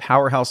get a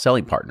powerhouse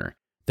selling partner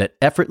that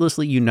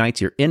effortlessly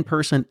unites your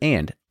in-person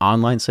and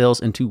online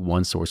sales into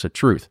one source of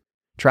truth.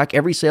 Track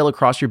every sale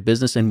across your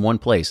business in one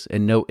place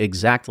and know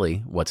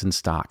exactly what's in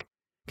stock.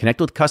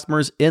 Connect with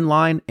customers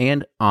in-line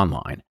and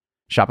online.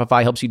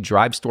 Shopify helps you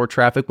drive store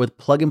traffic with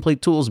plug-and-play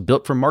tools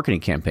built for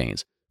marketing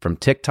campaigns, from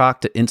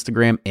TikTok to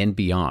Instagram and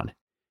beyond.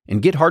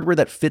 And get hardware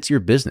that fits your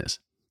business.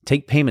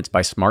 Take payments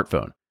by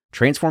smartphone,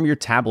 transform your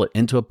tablet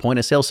into a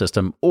point-of-sale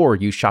system, or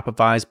use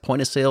Shopify's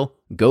point-of-sale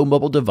Go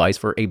mobile device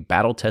for a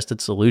battle-tested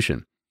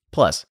solution.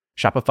 Plus,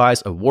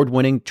 Shopify's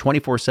award-winning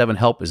 24/7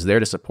 help is there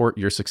to support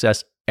your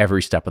success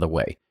every step of the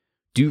way.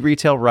 Do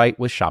retail right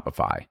with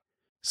Shopify.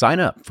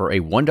 Sign up for a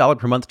 $1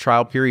 per month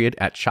trial period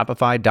at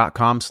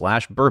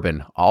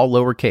shopify.com/bourbon, all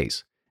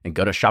lowercase, and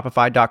go to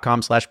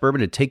shopify.com/bourbon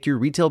to take your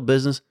retail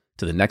business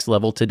to the next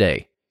level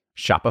today.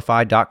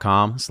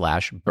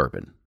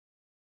 Shopify.com/bourbon.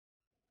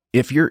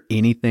 If you're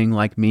anything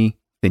like me,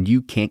 then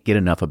you can't get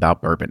enough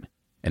about bourbon.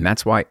 And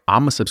that's why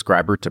I'm a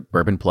subscriber to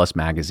Bourbon Plus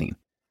magazine.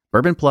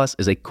 Bourbon Plus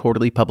is a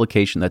quarterly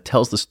publication that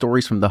tells the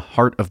stories from the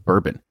heart of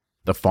bourbon,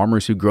 the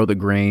farmers who grow the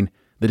grain,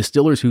 the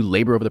distillers who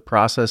labor over the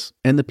process,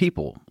 and the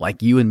people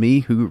like you and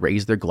me who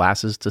raise their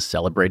glasses to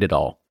celebrate it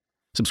all.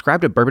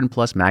 Subscribe to Bourbon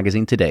Plus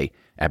magazine today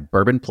at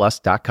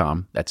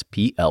bourbonplus.com, that's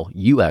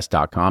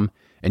PLUS.com,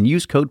 and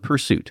use code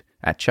PURSUIT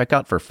at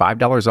checkout for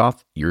 $5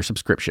 off your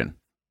subscription.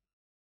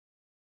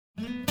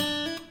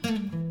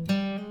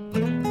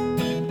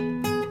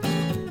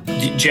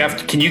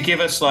 Jeff, can you give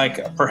us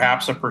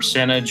perhaps a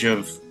percentage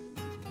of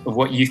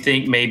what you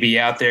think may be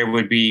out there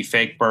would be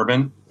fake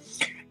bourbon?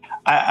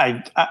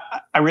 I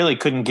really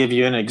couldn't give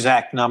you an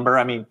exact number.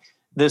 I mean,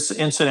 this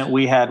incident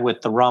we had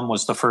with the rum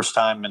was the first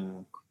time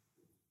in,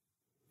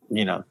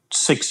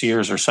 6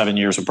 years or 7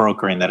 years of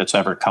brokering that it's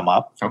ever come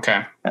up.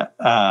 Okay.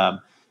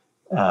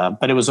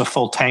 But it was a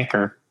full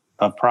tanker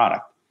of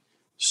product.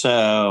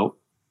 So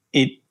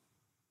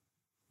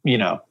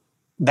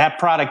that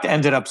product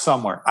ended up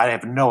somewhere. I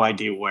have no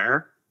idea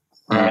where,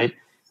 right?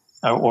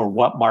 or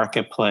what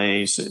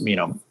marketplace.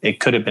 It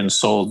could have been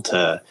sold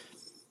to,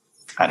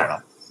 I don't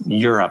know,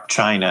 Europe,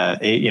 China.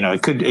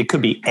 It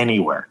could be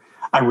anywhere.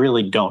 I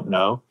really don't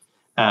know.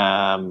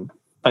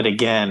 But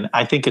again,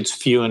 I think it's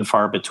few and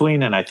far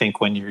between. And I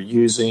think when you're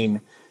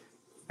using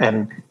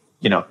and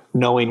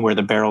knowing where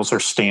the barrels are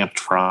stamped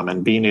from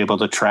and being able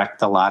to track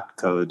the lot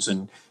codes,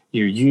 and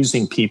you're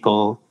using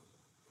people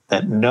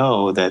that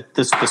know that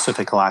this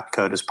specific lot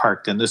code is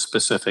parked in this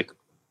specific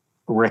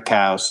rick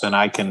house, and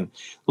I can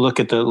look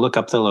up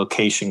the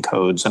location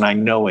codes and I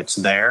know it's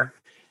there.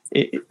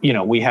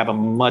 We have a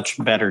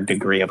much better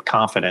degree of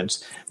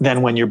confidence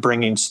than when you're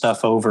bringing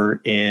stuff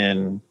over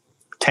in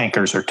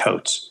tankers or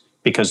totes,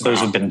 because those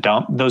have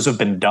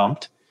been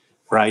dumped,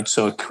 right?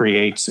 So it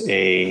creates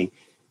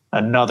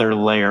another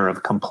layer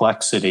of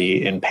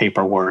complexity in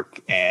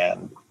paperwork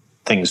and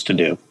things to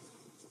do.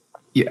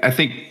 Yeah, I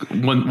think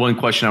one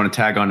question I want to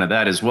tag onto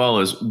that as well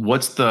is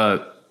what's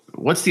the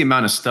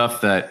amount of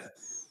stuff that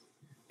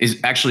is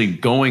actually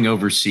going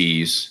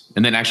overseas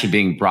and then actually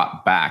being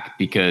brought back?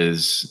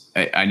 Because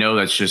I know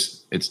that's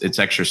just it's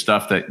extra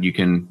stuff that you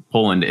can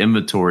pull into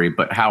inventory,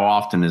 but how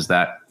often is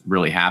that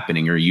really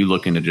happening? Or are you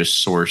looking to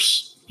just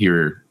source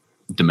here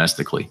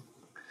domestically?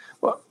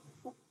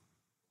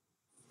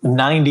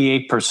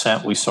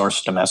 98% we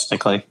source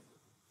domestically,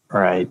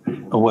 right?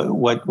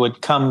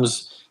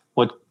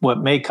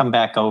 What may come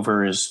back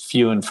over is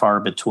few and far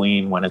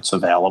between when it's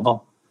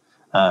available.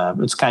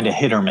 It's kind of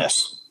hit or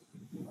miss,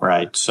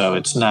 right? So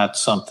it's not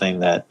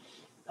something that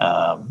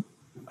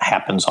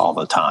happens all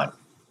the time.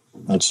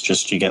 It's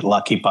just you get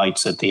lucky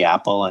bites at the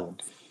apple, and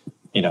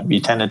you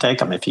tend to take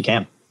them if you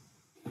can.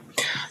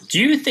 Do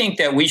you think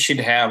that we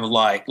should have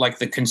like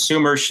the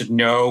consumer should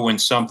know when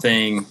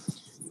something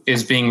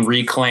is being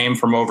reclaimed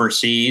from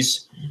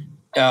overseas?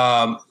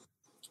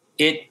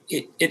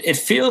 It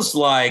feels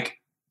like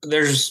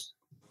there's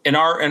in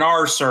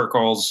our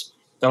circles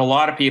that a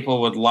lot of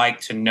people would like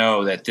to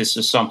know that this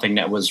is something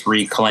that was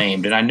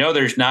reclaimed. And I know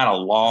there's not a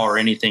law or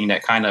anything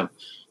that kind of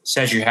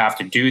says you have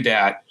to do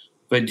that.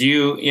 But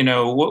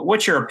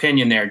what's your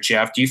opinion there,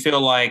 Jeff? Do you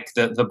feel like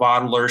the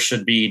bottler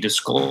should be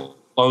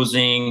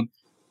disclosing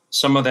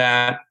some of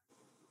that?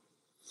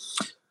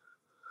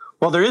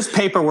 Well, there is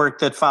paperwork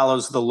that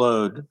follows the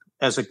load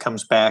as it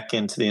comes back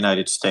into the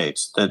United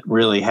States that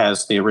really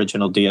has the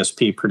original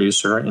DSP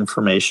producer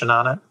information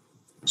on it.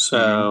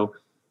 So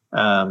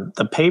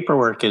the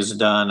paperwork is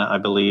done, I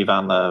believe,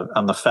 on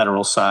the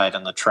federal side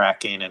and the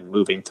tracking and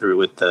moving through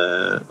with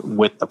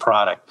the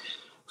product.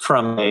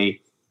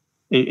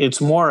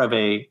 It's more of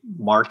a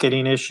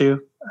marketing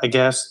issue, I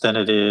guess, than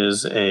it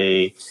is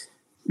a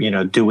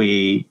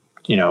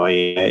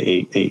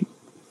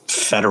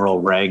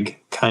federal reg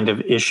kind of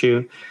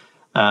issue.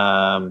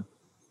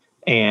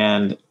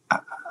 And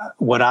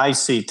what I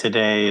see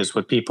today is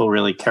what people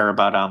really care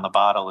about on the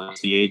bottle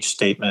is the age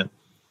statement,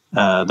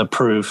 the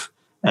proof,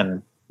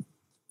 and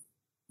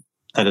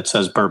that it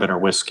says bourbon or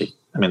whiskey.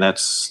 I mean,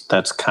 that's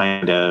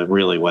kind of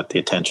really what the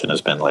attention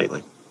has been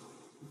lately.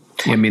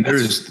 Yeah, I mean,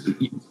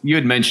 you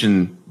had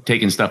mentioned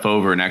taking stuff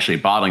over and actually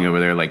bottling over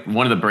there. Like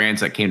one of the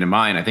brands that came to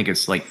mind, I think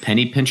it's like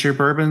Penny Pincher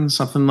Bourbon,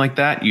 something like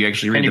that. You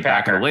actually read the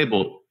back of the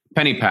label,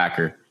 Penny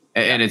Packer,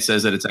 and it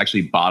says that it's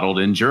actually bottled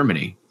in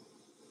Germany.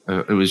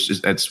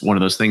 That's one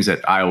of those things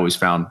that I always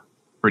found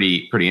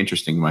pretty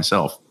interesting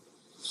myself.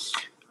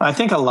 I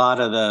think a lot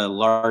of the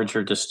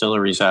larger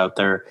distilleries out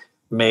there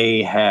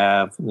may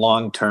have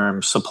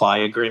long-term supply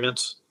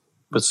agreements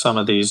with some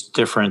of these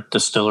different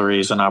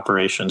distilleries and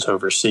operations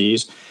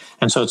overseas.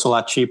 And so it's a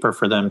lot cheaper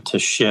for them to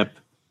ship,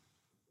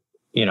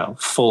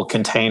 full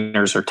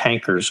containers or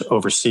tankers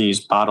overseas,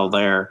 bottle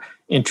there,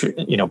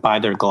 buy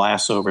their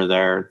glass over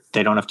there.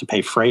 They don't have to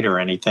pay freight or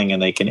anything,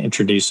 and they can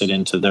introduce it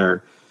into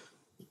their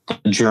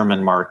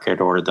German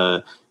market or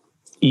the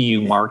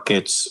EU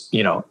markets,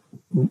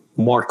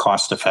 more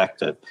cost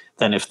effective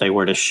than if they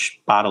were to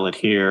bottle it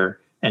here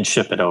and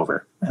ship it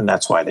over. And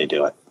that's why they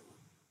do it.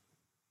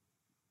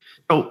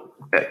 So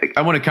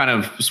I want to kind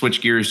of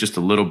switch gears just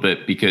a little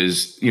bit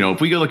because,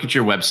 if we go look at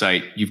your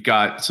website, you've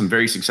got some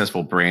very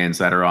successful brands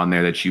that are on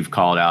there that you've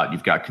called out.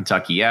 You've got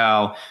Kentucky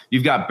Owl,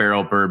 you've got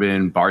Barrel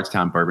Bourbon,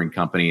 Bardstown Bourbon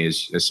Company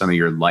as some of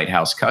your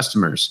lighthouse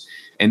customers.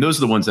 And those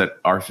are the ones that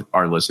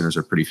our listeners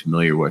are pretty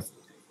familiar with.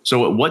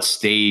 So at what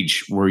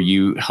stage were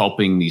you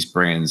helping these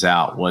brands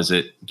out? Was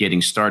it getting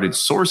started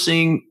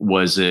sourcing?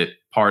 Was it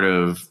part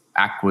of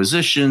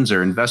acquisitions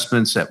or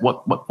investments? At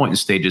what point in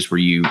stages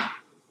did you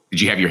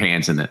have your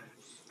hands in it?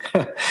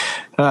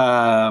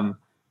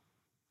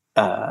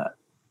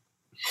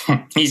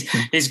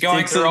 He's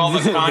going through all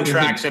the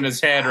contracts in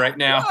his head right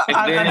now.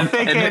 I'm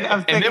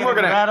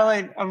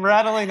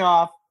rattling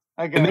off.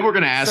 Okay. And then we're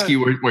going to ask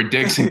you where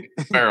Dixon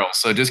Barrel.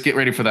 So just get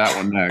ready for that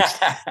one next.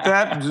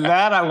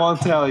 that I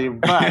won't tell you.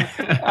 But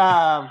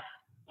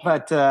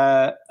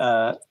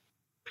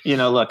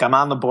look, I'm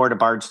on the board of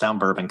Bardstown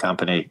Bourbon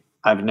Company.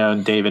 I've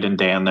known David and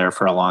Dan there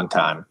for a long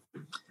time.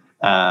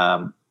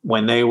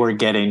 When they were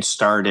getting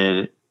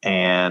started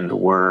and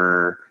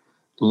were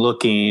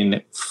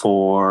looking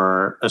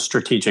for a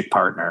strategic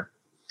partner,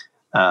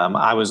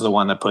 I was the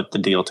one that put the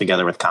deal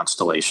together with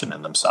Constellation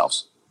and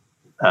themselves.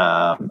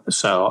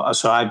 So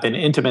I've been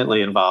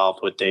intimately involved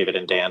with David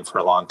and Dan for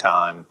a long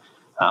time.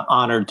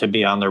 Honored to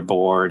be on their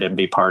board and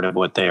be part of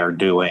what they are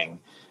doing.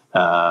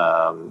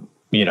 And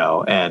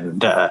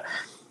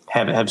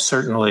have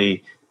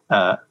certainly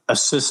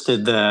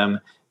assisted them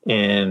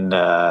in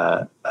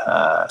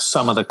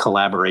some of the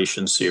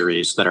collaboration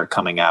series that are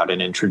coming out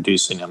and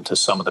introducing them to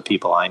some of the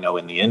people I know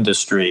in the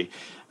industry,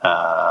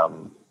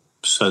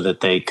 so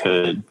that they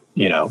could,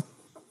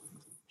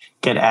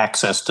 get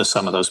access to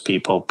some of those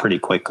people pretty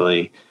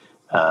quickly.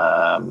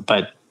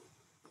 But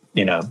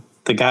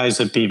the guys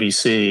at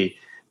BBC,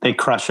 they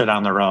crush it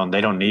on their own.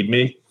 They don't need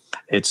me.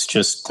 It's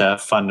just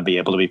fun to be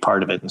able to be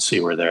part of it and see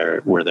where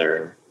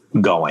they're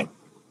going.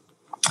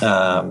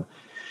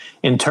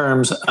 In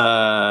terms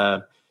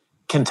of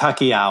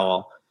Kentucky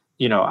Owl,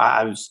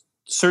 I was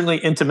certainly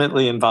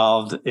intimately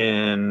involved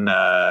in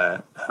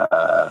the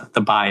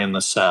buy and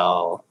the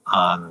sell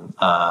on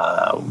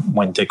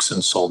when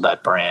Dixon sold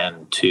that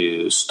brand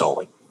to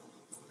Stoli.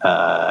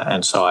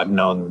 And so I've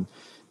known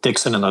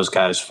Dixon and those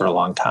guys for a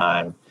long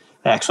time.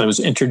 Actually, I was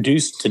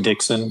introduced to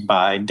Dixon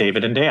by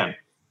David and Dan.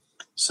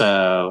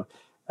 So,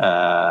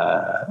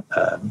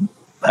 and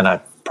I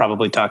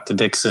probably talked to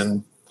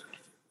Dixon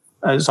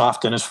as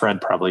often as Fred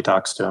probably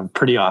talks to him,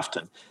 pretty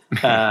often.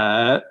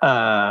 And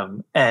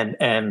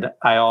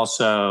I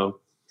also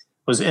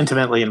was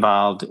intimately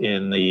involved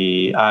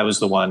I was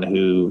the one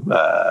who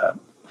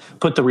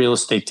put the real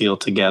estate deal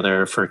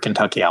together for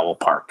Kentucky Owl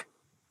Park.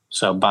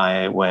 So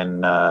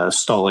when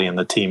Stoli and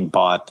the team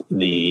bought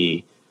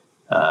the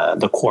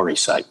quarry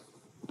site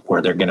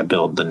where they're going to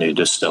build the new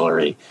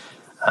distillery.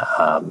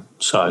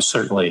 So I was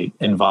certainly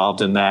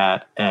involved in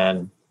that.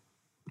 And,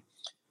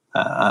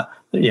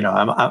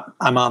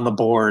 I'm on the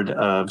board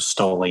of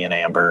Stoli and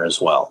Amber as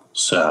well.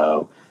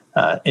 So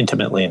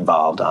intimately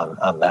involved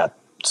on that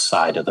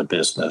side of the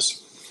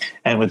business.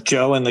 And with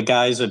Joe and the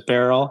guys at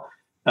Barrel,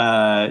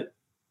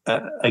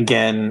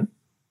 again,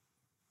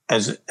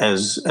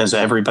 as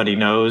everybody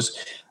knows,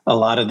 a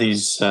lot of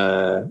these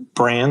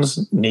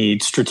brands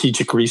need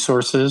strategic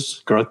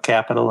resources, growth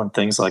capital, and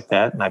things like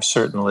that. And I've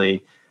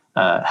certainly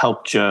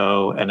helped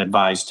Joe and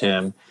advised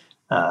him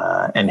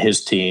and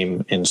his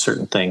team in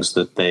certain things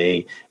that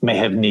they may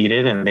have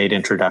needed, and made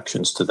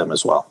introductions to them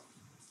as well.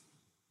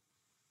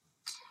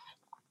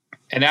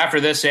 And after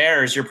this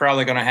airs, you're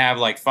probably going to have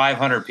like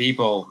 500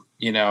 people,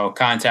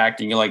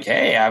 contacting you like,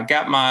 hey, I've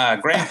got my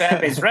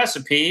grandpappy's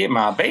recipe in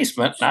my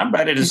basement and I'm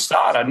ready to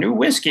start a new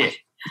whiskey.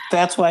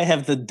 That's why I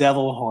have the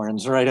devil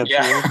horns right up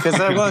here. Because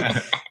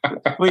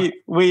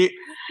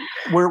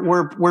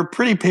we're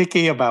pretty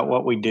picky about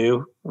what we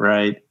do,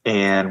 right?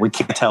 And we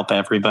can't help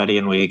everybody,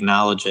 and we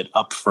acknowledge it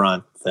up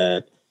front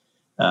that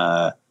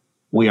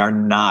we are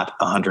not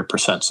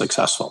 100%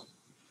 successful.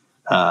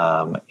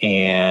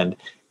 And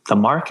the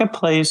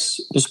marketplace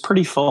is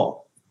pretty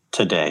full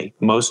today.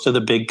 Most of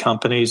the big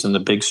companies and the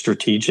big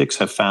strategics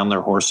have found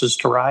their horses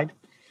to ride.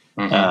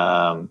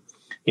 Mm-hmm.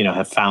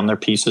 Have found their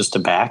pieces to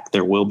back.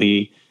 There will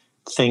be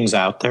things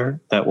out there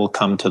that will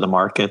come to the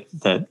market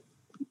that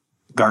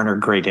garner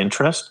great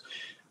interest.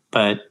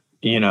 But,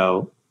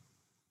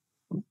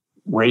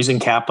 raising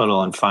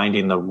capital and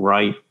finding the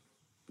right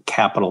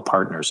capital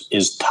partners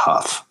is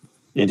tough.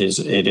 It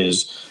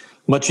is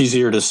much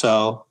easier to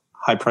sell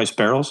high-priced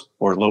barrels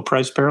or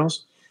low-priced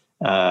barrels.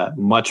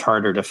 Much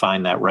harder to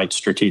find that right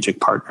strategic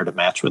partner to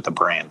match with the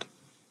brand.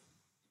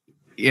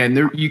 Yeah,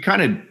 and you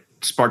kind of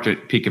sparked a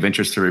peak of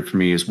interest for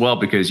me as well,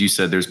 because you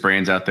said there's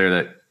brands out there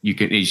that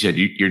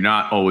you're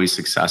not always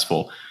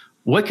successful.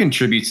 What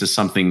contributes to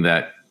something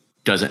that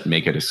doesn't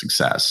make it a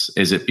success?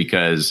 Is it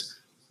because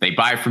they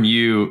buy from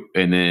you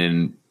and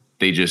then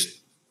they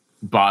just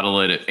bottle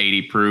it at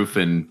 80 proof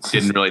and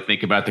didn't really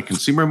think about the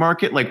consumer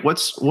market? Like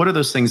what are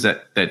those things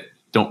that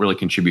don't really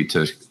contribute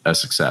to a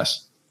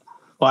success?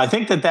 Well, I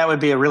think that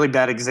would be a really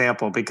bad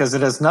example, because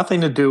it has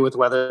nothing to do with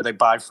whether they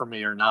buy from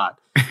me or not.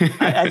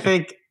 I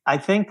think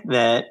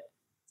that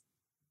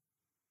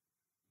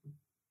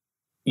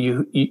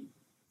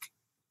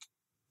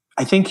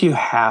I think you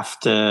have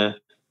to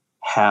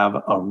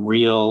have a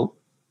real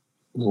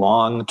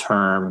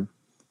long-term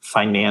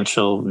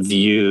financial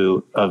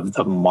view of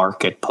the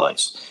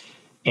marketplace.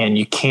 And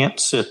you can't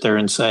sit there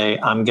and say,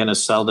 I'm going to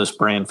sell this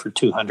brand for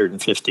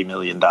 $250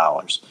 million.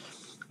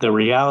 The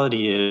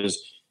reality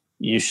is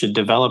you should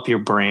develop your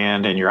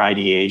brand and your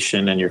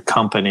ideation and your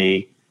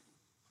company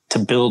to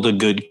build a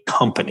good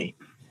company.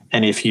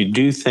 And if you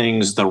do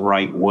things the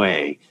right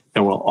way,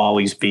 there will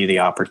always be the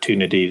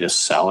opportunity to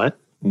sell it,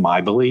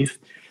 my belief.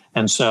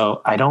 And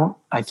so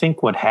I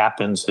think what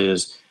happens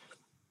is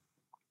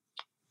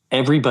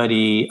a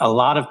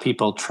lot of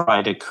people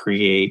try to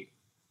create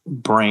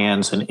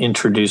brands and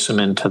introduce them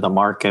into the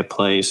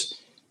marketplace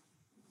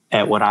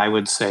at what I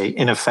would say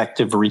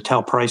ineffective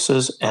retail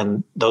prices.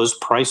 And those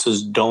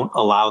prices don't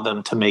allow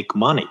them to make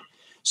money.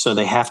 So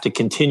they have to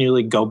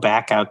continually go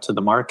back out to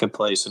the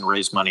marketplace and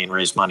raise money and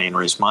raise money and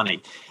raise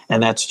money.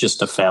 And that's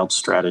just a failed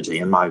strategy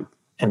in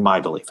my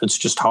belief. It's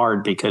just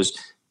hard because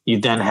you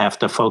then have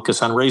to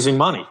focus on raising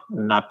money,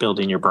 not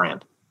building your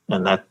brand.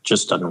 And that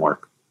just doesn't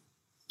work.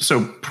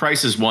 So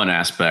price is one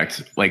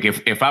aspect. Like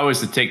if I was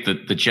to take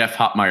the Jeff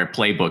Hopmeyer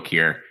playbook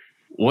here,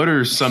 what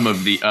are some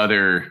of the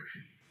other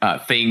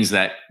things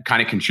that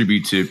kind of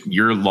contribute to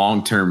your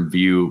long-term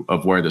view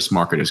of where this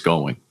market is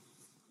going?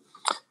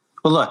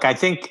 Well, look, I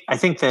think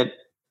that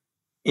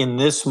in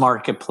this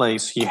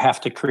marketplace, you have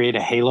to create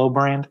a halo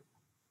brand.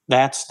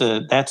 That's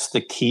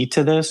the key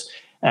to this.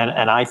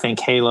 And I think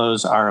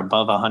halos are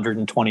above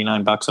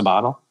 $129 a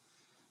bottle.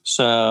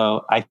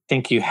 So I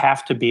think you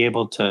have to be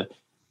able to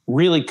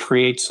really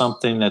create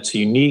something that's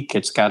unique.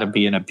 It's got to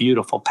be in a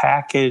beautiful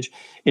package.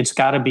 It's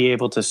got to be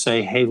able to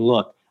say, hey,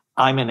 look,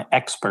 I'm an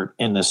expert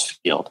in this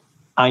field.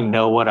 I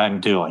know what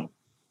I'm doing.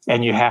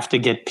 And you have to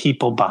get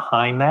people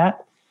behind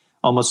that,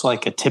 almost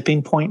like a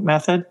tipping point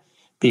method,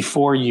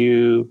 before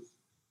you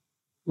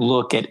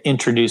look at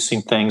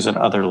introducing things at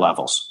other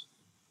levels.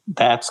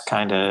 That's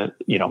kind of,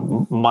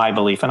 my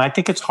belief. And I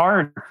think it's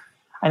hard.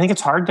 I think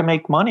it's hard to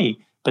make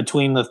money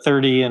between the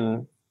 $30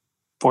 and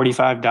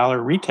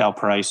 $45 retail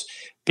price,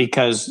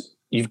 because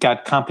you've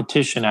got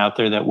competition out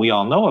there that we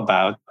all know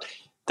about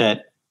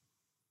that,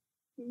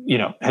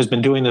 has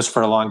been doing this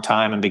for a long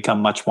time and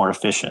become much more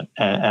efficient.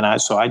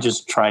 So I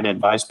just try to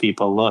advise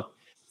people, look,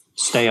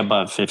 stay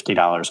above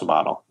 $50 a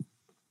bottle.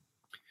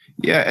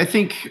 Yeah, I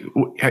think,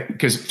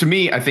 because to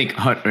me, I think,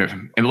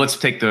 and let's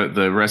take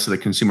the rest of the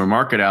consumer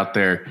market out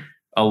there.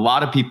 A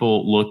lot of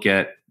people look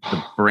at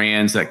the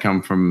brands that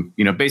come from,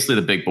 basically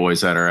the big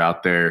boys that are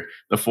out there,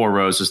 the Four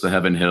Roses, the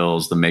Heaven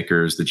Hills, the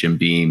Makers, the Jim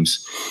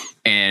Beams,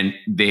 and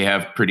they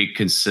have pretty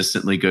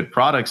consistently good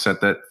products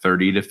at that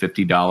 $30 to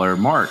 $50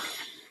 mark.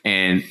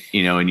 And,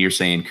 and you're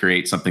saying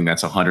create something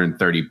that's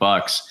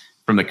 $130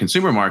 from the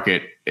consumer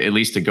market, at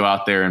least to go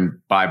out there and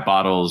buy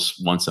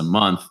bottles once a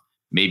month.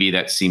 Maybe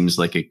that seems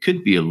like it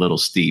could be a little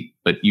steep,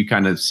 but you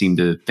kind of seem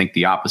to think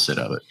the opposite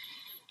of it.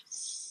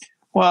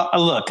 Well,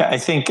 look,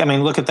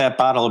 look at that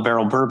bottle of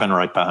Barrel Bourbon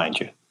right behind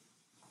you.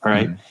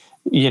 Right.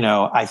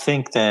 Mm-hmm. I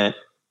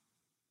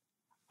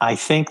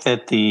think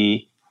that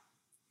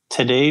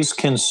today's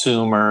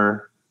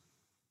consumer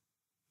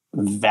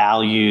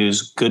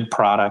values good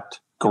product,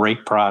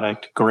 great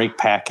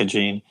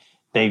packaging.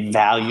 They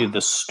value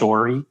the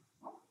story.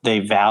 They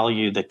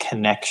value the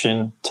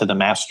connection to the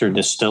master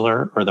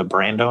distiller or the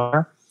brand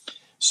owner.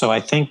 So I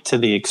think to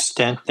the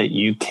extent that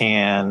you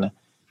can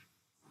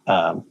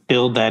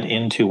build that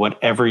into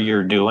whatever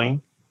you're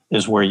doing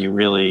is where you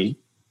really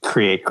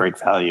create great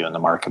value in the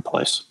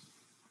marketplace.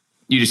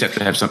 You just have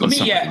to have something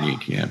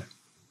unique. Yeah.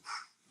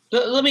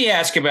 Let me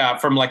ask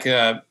about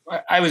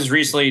I was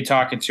recently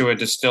talking to a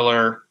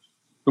distiller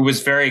who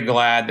was very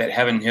glad that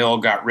Heaven Hill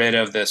got rid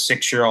of the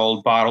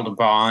 6-year-old bottle to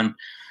bond.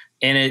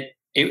 And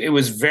it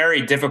was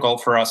very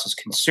difficult for us as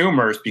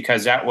consumers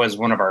because that was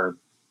one of our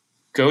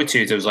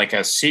go-tos. It was like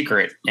a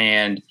secret.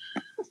 And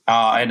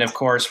of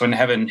course, when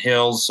Heaven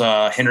Hill's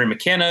Henry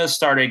McKenna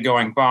started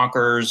going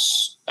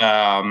bonkers,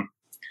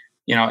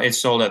 it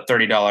sold at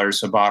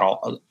 $30 a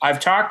bottle. I've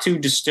talked to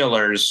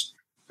distillers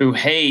who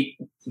hate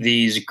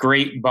these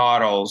great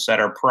bottles that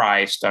are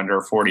priced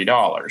under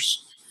 $40,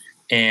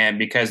 and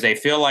because they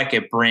feel like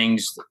it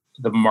brings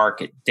the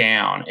market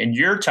down. And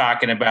you're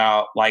talking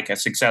about like a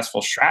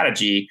successful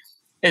strategy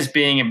is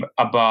being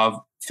above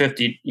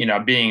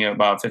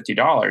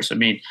 $50. I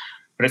mean,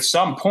 but at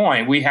some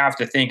point we have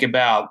to think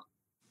about,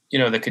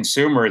 the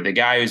consumer, the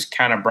guy who's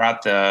kind of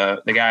brought the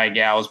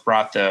gals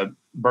brought the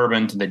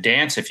bourbon to the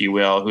dance, if you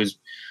will, who's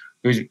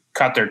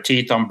cut their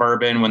teeth on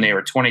bourbon when they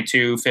were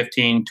 22,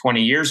 15,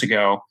 20 years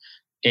ago.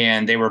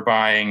 And they were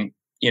buying,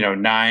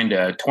 $9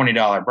 to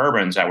 $20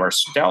 bourbons that were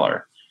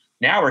stellar.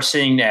 Now we're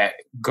seeing that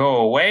go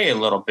away a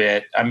little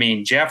bit. I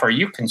mean, Jeff, are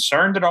you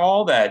concerned at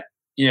all that,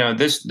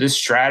 this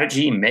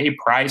strategy may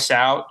price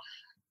out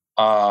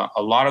a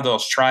lot of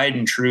those tried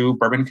and true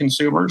bourbon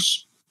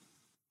consumers?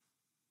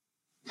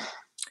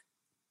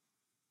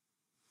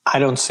 I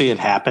don't see it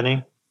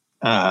happening.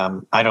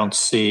 I don't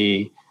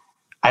see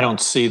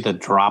the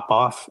drop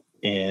off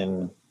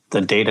in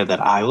the data that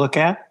I look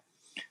at.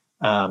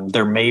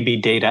 There may be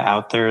data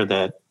out there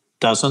that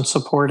doesn't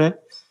support it,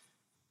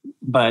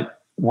 but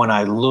when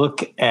I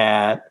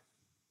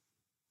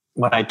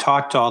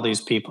talk to all these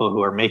people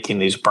who are making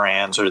these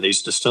brands or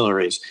these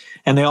distilleries,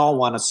 and they all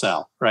want to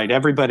sell, right?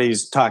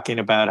 Everybody's talking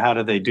about how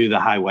do they do the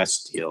High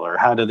West deal, or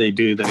how do they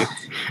do the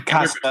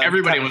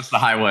everybody wants the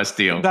High West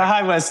deal. The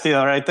High West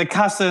deal, right? The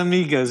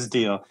Casamigos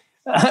deal.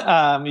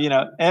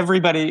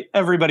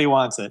 Everybody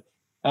wants it.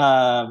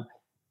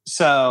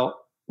 So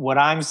what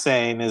I'm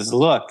saying is,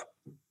 look,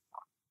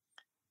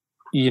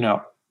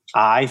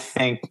 I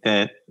think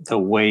that the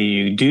way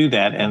you do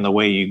that and the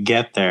way you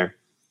get there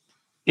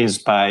is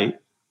by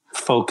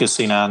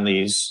focusing on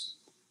these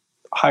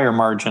higher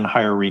margin,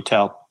 higher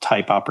retail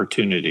type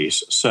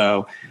opportunities.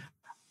 So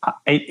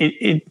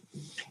it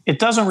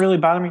doesn't really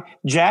bother me.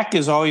 Jack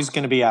is always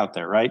going to be out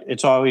there, right?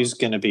 It's always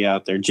going to be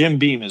out there. Jim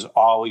Beam is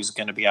always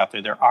going to be out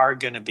there. There are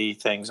going to be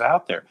things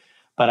out there,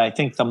 but I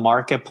think the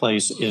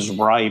marketplace is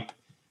ripe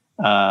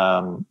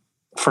for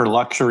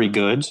luxury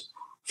goods.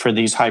 for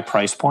these high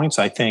price points.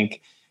 I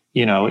think,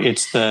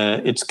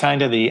 it's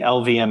kind of the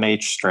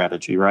LVMH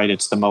strategy, right?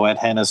 It's the Moet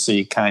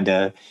Hennessy kind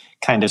of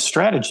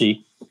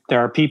strategy. There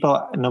are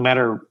people,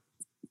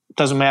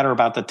 doesn't matter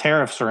about the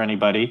tariffs or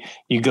anybody.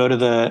 You go to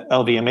the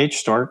LVMH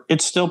store,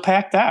 it's still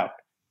packed out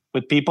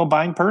with people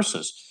buying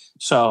purses.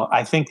 So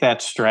I think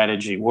that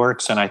strategy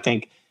works. And I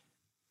think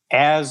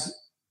as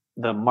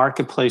the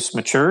marketplace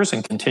matures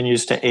and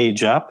continues to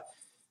age up,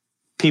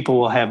 people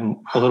will have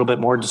a little bit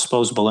more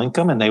disposable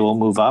income and they will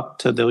move up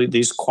to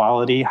these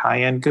quality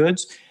high-end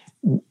goods.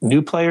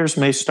 New players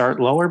may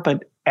start lower,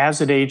 but as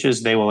it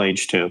ages, they will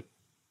age too.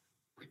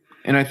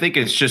 And I think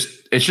it's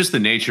just the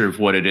nature of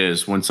what it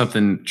is. When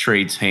something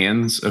trades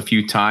hands a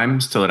few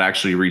times till it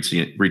actually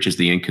reaches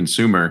the end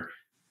consumer,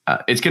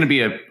 it's going to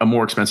be a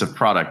more expensive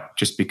product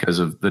just because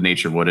of the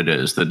nature of what it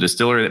is. The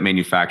distiller that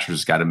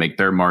manufactures got to make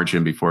their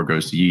margin before it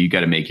goes to you. You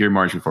got to make your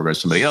margin before it goes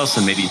to somebody else,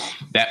 and maybe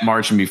that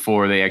margin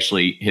before they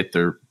actually hit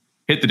the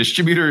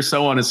distributor,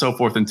 so on and so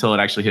forth, until it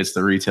actually hits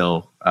the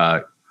retail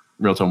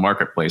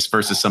marketplace.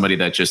 Versus somebody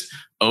that just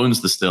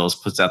owns the stills,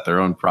 puts out their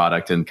own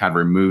product, and kind of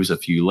removes a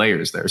few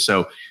layers there.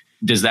 So,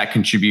 does that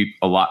contribute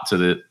a lot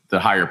to the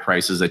higher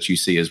prices that you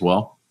see as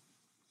well?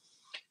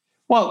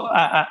 Well,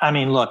 I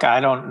mean, look, I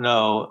don't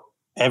know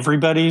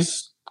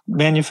everybody's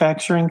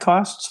manufacturing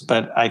costs,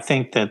 but I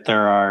think that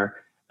there are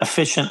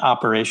efficient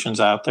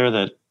operations out there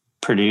that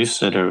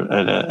produce at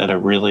a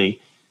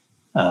really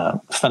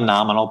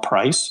phenomenal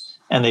price,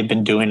 and they've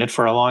been doing it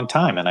for a long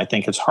time. And I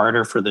think it's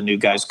harder for the new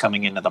guys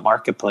coming into the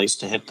marketplace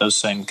to hit those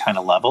same kind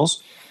of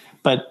levels.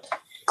 But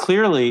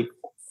clearly,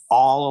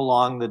 all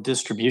along the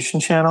distribution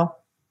channel,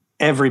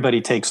 everybody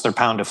takes their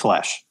pound of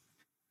flesh.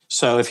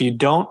 So if you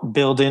don't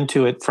build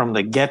into it from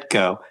the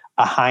get-go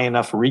a high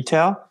enough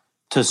retail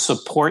to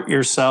support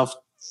yourself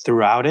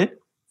throughout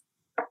it,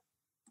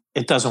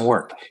 it doesn't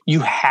work. You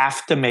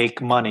have to make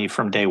money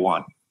from day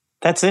one.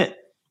 That's it.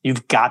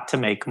 You've got to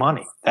make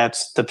money.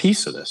 That's the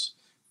piece of this.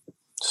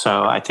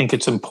 So I think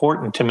it's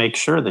important to make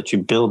sure that you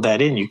build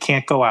that in. You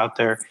can't go out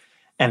there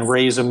and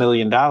raise $1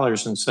 million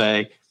and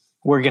say,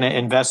 we're going to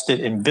invest it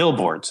in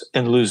billboards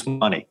and lose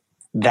money.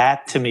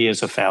 That to me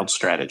is a failed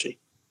strategy.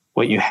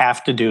 What you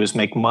have to do is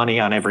make money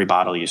on every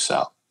bottle you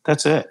sell.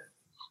 That's it.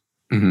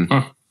 Mm-hmm.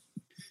 Huh.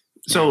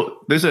 So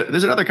there's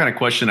another kind of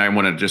question I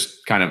want to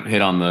just kind of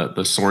hit on the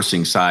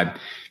sourcing side,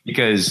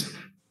 because,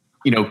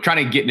 kind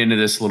of getting into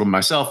this a little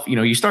myself,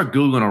 you start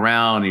Googling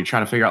around and you're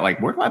trying to figure out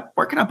like,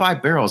 where can I buy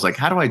barrels? Like,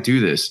 how do I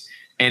do this?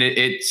 And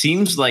it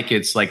seems like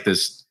it's like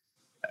this,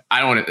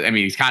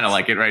 it's kind of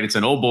like it, right? It's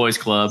an old boys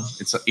club.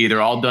 It's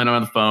either all done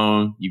on the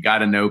phone. You got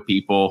to know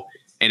people.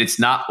 And it's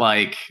not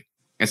like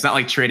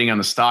trading on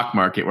the stock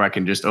market where I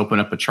can just open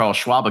up a Charles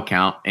Schwab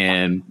account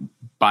and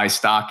buy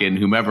stock in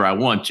whomever I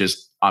want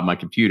just on my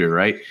computer,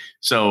 right?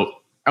 So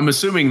I'm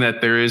assuming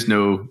that there's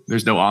no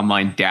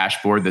online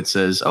dashboard that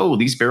says, oh,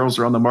 these barrels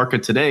are on the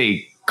market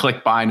today.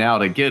 Click buy now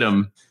to get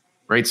them,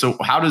 right? So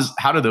how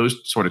do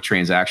those sort of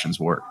transactions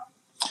work?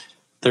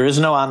 There is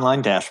no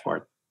online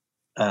dashboard.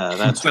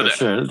 That's for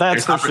sure.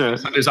 That's for sure.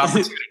 There's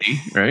opportunity,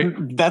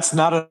 right? That's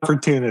not an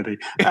opportunity.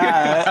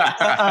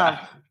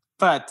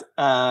 But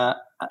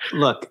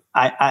look,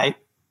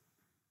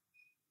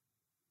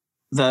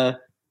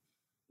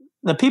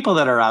 the people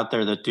that are out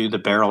there that do the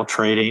barrel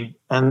trading,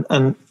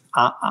 and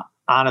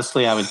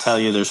honestly, I would tell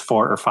you there's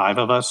 4 or 5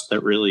 of us that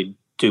really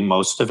do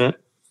most of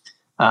it.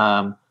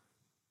 You're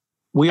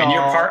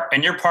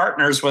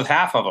partners with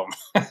half of them.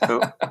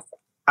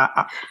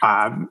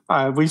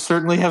 We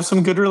certainly have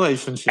some good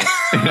relationships.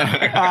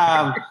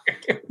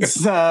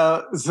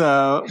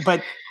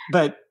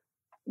 But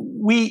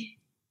we,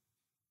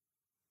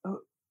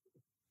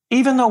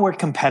 even though we're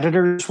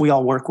competitors, we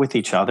all work with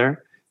each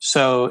other.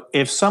 So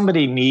if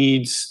somebody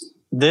needs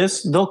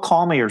this, they'll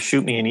call me or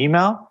shoot me an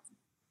email,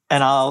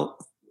 and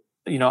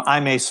I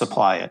may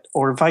supply it,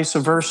 or vice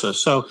versa.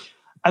 So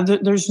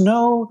there's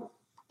no,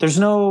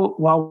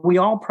 while we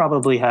all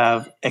probably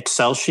have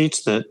Excel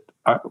sheets that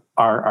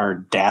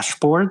are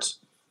dashboards,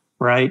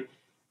 right?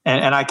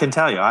 And I can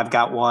tell you, I've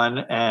got one,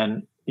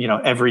 and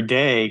every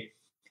day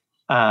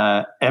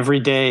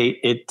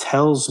it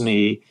tells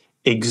me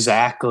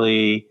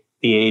exactly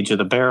the age of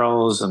the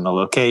barrels and the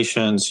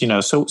locations,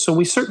 so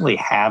we certainly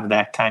have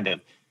that kind of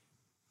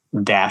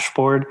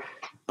dashboard,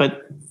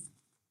 but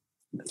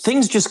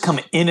things just come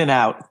in and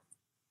out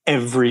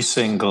every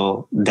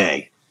single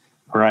day,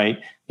 right?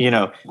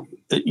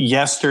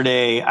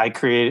 Yesterday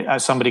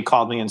somebody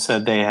called me and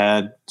said they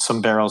had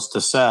some barrels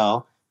to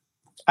sell.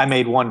 I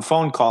made one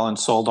phone call and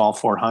sold all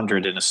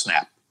 400 in a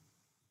snap,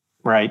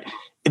 right?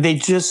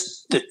 The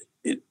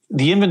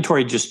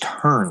inventory just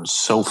turns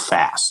so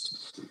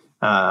fast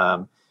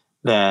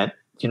that,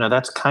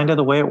 that's kind of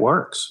the way it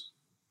works.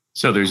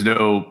 So there's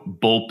no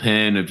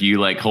bullpen of you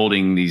like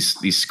holding these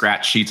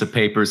scratch sheets of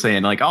paper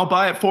saying like, I'll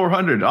buy it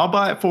 400. I'll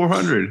buy it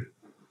 400.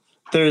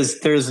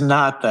 There's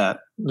not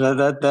that.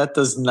 That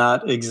does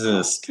not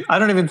exist. I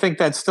don't even think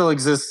that still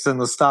exists in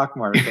the stock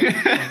market.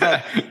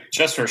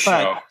 Just for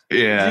show.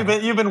 Yeah.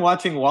 You've been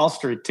watching Wall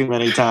Street too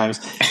many times.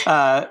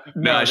 I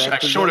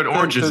shorted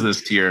oranges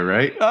this year,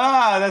 right?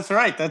 That's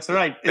right.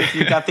 If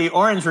you got the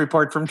orange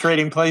report from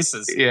Trading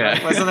Places. Yeah.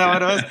 Right? Wasn't that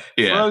what it was?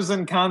 Yeah.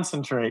 Frozen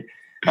concentrate.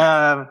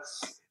 There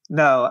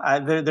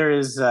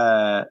is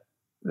that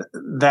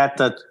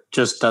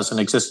just doesn't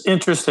exist.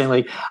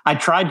 Interestingly, I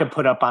tried to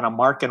put up on a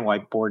marking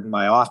whiteboard in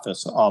my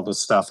office all this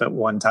stuff at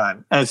one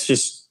time. And it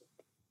just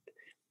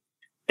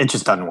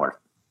doesn't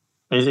work.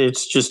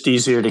 It's just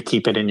easier to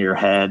keep it in your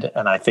head.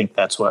 And I think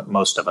that's what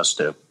most of us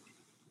do.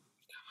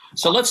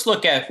 So let's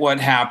look at what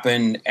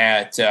happened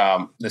at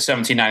the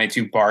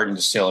 1792 Barton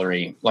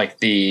Distillery. Like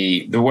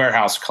the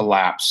warehouse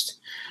collapsed.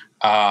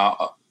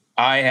 I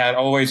had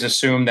always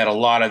assumed that a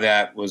lot of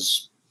that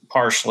was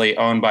partially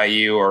owned by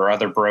you or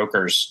other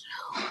brokers.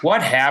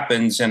 What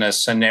happens in a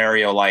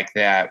scenario like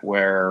that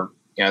where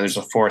there's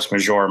a force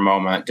majeure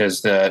moment?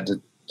 Does the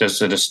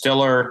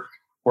distiller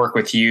work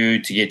with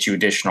you to get you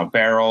additional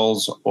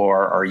barrels,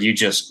 or are you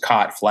just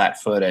caught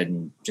flat-footed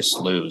and just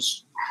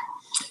lose?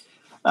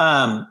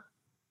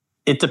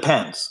 It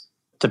depends.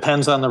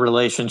 Depends on the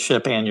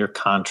relationship and your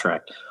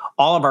contract.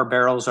 All of our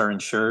barrels are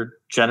insured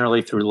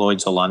generally through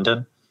Lloyd's of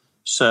London.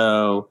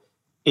 So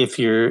if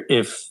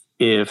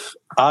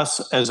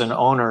us as an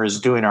owner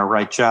is doing our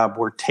right job,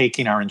 we're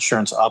taking our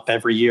insurance up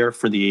every year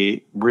for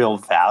the real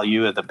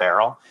value of the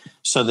barrel,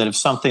 so that if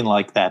something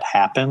like that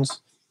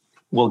happens,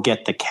 we'll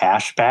get the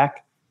cash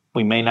back.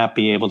 We may not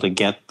be able to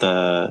get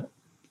the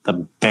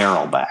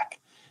barrel back.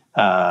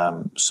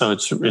 So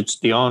it's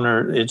the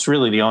owner. It's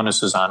really the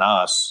onus is on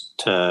us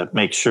to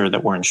make sure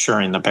that we're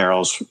insuring the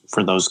barrels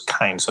for those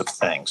kinds of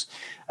things.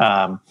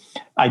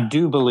 I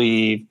do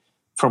believe,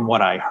 from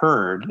what I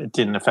heard, it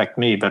didn't affect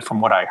me, but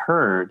from what I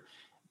heard,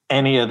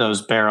 any of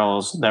those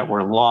barrels that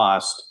were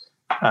lost,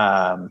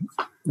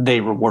 they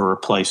were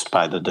replaced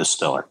by the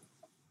distiller.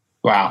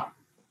 Wow.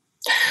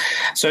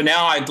 So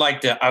now I'd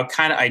like to,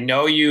 I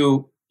know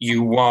you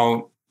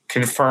won't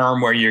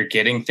confirm where you're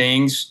getting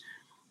things,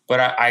 but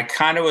I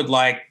kind of would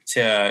like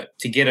to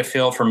get a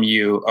feel from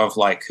you of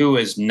like who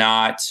is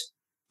not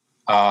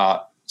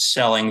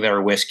selling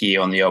their whiskey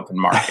on the open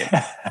market.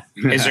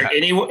 Is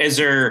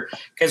there,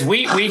 because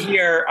we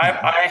hear,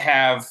 I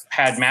have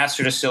had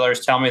master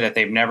distillers tell me that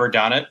they've never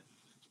done it.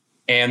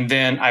 And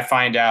then I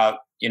find out,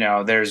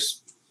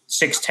 there's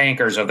 6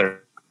 tankers of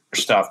their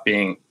stuff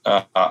being,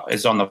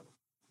 is on the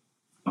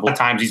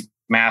times these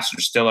master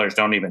distillers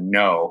don't even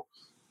know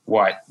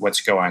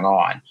what's going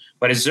on.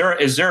 But is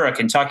there a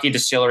Kentucky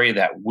distillery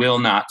that will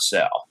not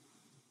sell?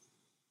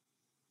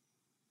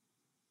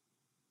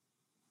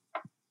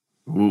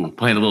 Ooh,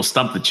 playing a little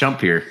stump the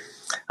chump here.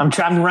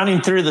 I'm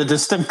running through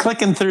I'm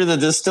clicking through the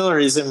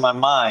distilleries in my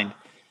mind.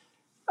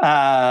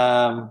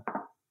 I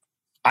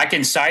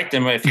can cite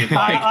them if you'd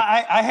like.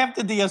 I have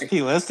the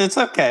DSP list. It's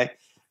okay.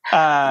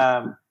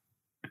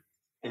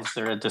 Is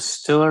there a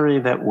distillery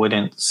that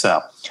wouldn't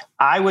sell?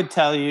 I would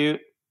tell you,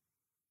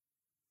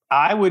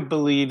 I would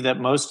believe that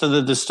most of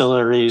the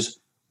distilleries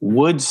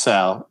would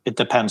sell. It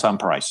depends on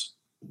price.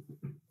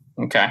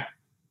 Okay.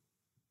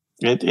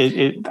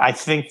 I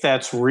think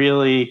that's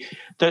really,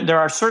 there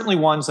are certainly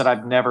ones that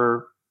I've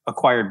never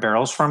acquired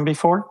barrels from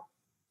before.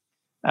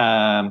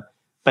 But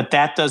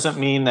that doesn't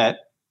mean that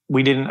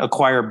we didn't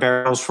acquire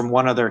barrels from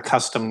one of their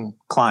custom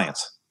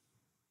clients.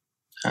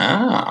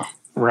 Ah.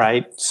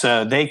 Right.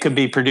 So they could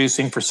be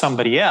producing for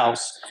somebody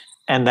else,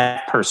 and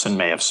that person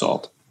may have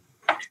sold.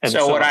 And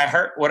so what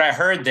I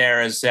heard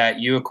there is that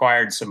you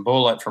acquired some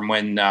bullet from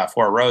when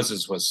Four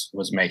Roses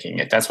was making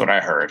it. That's what I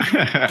heard.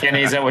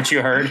 Kenny, is that what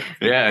you heard?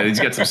 Yeah, he's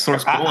got some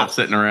source bullet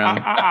sitting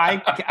around.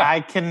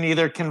 I can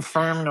neither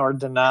confirm nor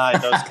deny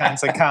those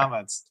kinds of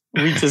comments.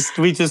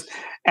 We just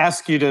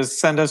ask you to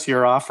send us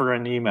your offer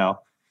and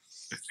email.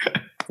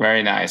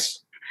 Very nice.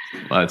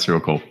 Well, that's real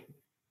cool.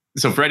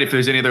 So, Fred, if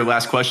there's any other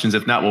last questions,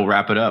 if not, we'll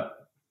wrap it up.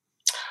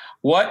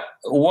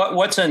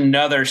 What's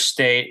another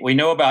state? We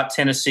know about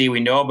Tennessee,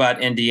 we know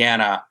about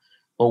Indiana,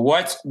 but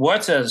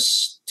what's a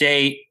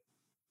state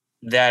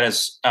that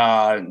has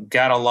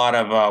got a lot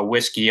of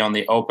whiskey on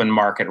the open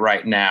market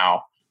right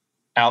now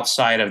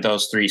outside of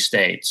those 3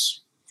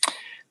 states?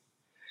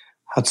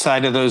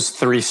 Outside of those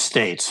 3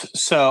 states.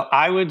 So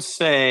I would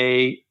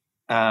say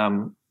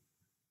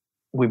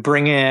we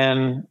bring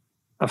in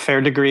a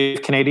fair degree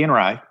of Canadian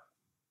rye.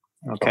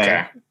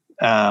 Okay.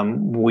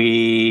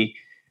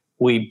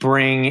 We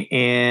bring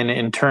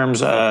in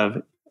terms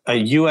of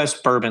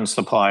U.S. bourbon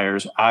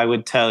suppliers, I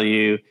would tell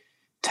you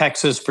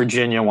Texas,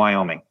 Virginia,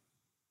 Wyoming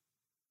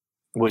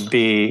would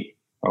be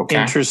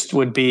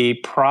would be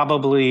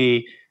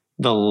probably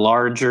the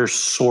larger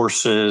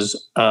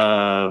sources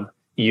of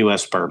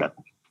U.S. bourbon.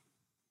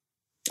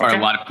 Are a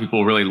lot of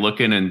people really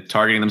looking and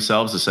targeting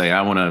themselves to say,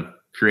 I want to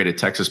create a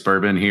Texas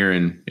bourbon here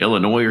in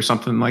Illinois or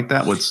something like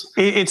that?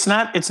 It's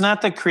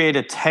not to create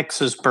a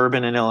Texas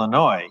bourbon in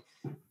Illinois.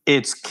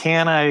 It's,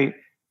 can I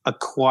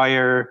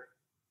acquire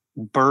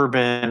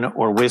bourbon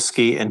or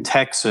whiskey in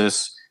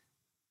Texas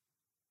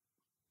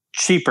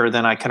cheaper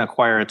than I can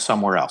acquire it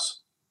somewhere else,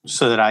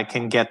 so that I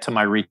can get to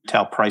my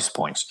retail price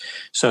points.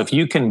 So if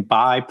you can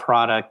buy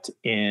product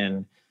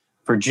in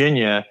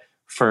Virginia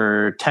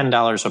for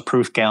 $10 a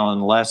proof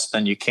gallon less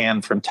than you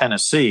can from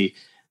Tennessee,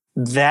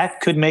 that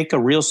could make a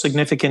real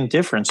significant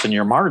difference in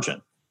your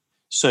margin.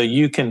 So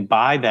you can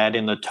buy that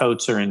in the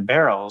totes or in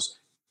barrels,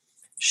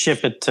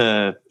 ship it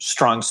to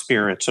Strong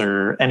Spirits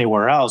or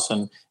anywhere else,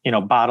 and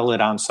bottle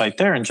it on site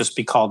there and just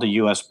be called a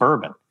U.S.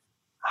 bourbon.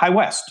 High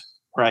West,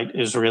 right,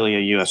 is really a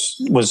U.S.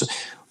 was a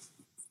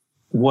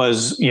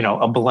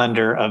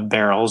blender of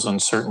barrels,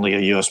 and certainly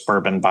a U.S.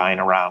 bourbon buying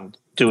around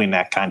doing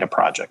that kind of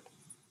project.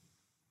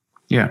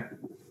 Yeah,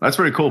 that's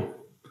pretty cool.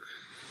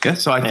 Yeah,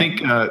 so I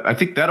think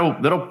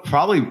that'll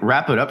probably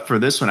wrap it up for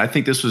this one. I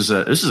think this is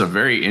a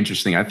very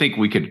interesting. I think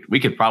we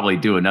could probably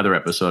do another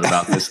episode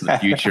about this in the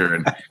future,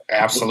 and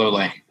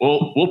absolutely,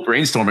 we'll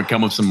brainstorm and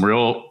come up with some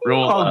real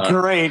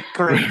great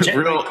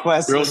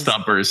questions,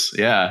 stumpers.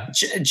 Yeah,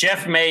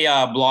 Jeff may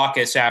block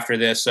us after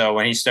this, so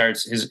when he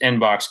starts, his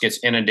inbox gets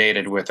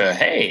inundated with a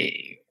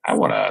 "Hey, I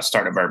want to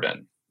start a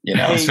bourbon."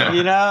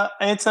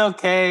 It's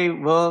okay.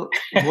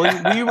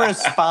 We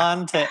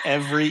respond to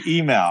every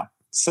email.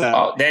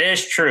 So that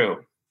is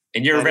true,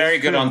 and you're very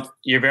good on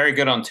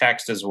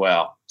text as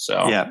well.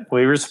 So yeah,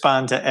 we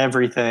respond to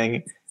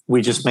everything.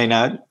 We just may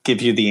not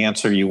give you the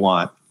answer you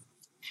want.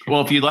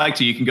 Well, if you'd like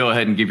to, you can go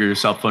ahead and give your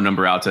cell phone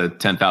number out to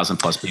 10,000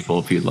 plus people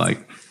if you'd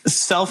like.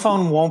 Cell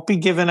phone won't be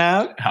given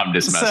out. I'm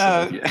just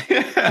messing with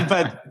you.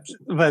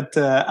 but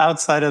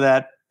outside of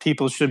that,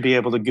 people should be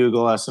able to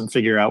Google us and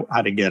figure out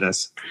how to get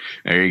us.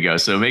 There you go.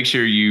 So make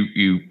sure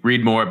you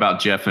read more about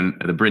Jeff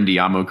and the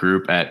Brindiamo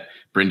Group at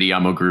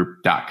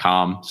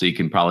brindiamogroup.com. So you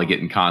can probably get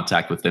in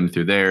contact with them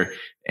through there.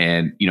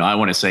 And, I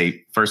want to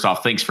say, first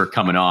off, thanks for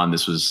coming on.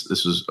 This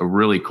was a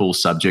really cool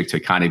subject to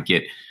kind of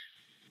get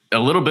a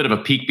little bit of a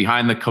peek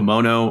behind the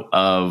kimono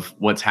of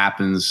what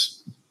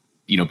happens,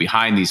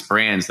 behind these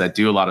brands that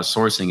do a lot of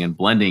sourcing and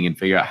blending and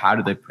figure out how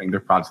do they bring their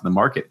products to the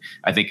market.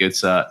 I think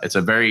it's a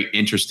very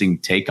interesting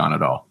take on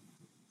it all.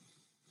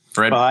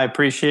 Fred? Well, I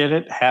appreciate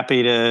it.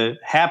 Happy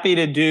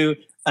to do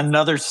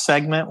another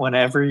segment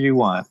whenever you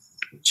want.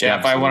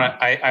 Jeff, I want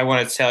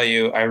to tell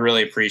you, I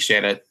really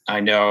appreciate it. I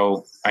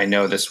know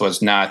this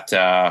was not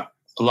a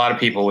lot of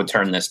people would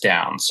turn this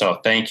down.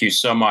 So thank you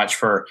so much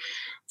for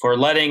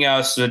letting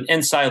us an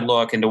inside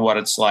look into what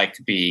it's like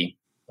to be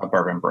a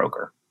bourbon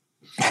broker.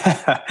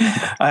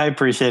 I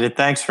appreciate it.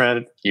 Thanks,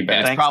 Fred. You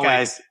bet. Thanks,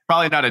 guys.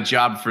 Probably not a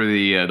job for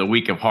the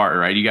week of heart,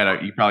 right? You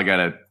probably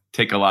gotta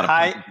take a lot of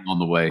on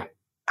the way.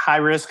 High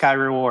risk, high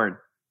reward.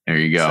 There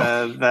you go.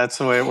 So that's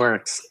the way it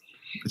works.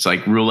 It's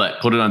like roulette.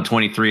 Put it on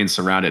 23 and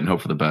surround it and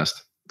hope for the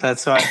best.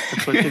 That's what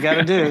you got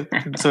to do.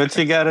 That's what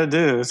you got to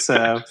do.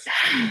 So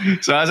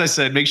as I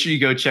said, make sure you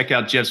go check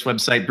out Jeff's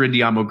website,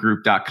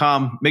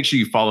 brindiamogroup.com. Make sure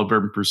you follow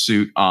Bourbon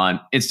Pursuit on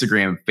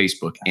Instagram,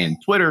 Facebook, and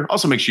Twitter.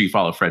 Also, make sure you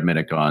follow Fred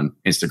Minnick on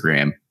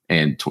Instagram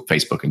and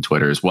Facebook and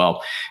Twitter as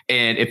well.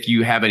 And if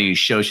you have any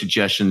show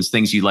suggestions,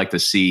 things you'd like to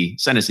see,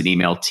 send us an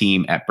email,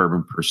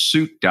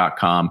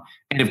 team@bourbonpursuit.com.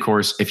 And of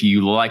course, if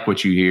you like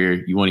what you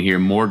hear, you want to hear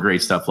more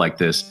great stuff like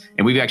this.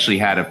 And we've actually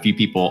had a few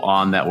people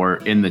on that were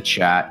in the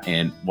chat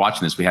and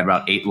watching this. We had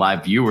about 8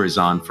 live viewers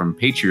on from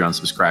Patreon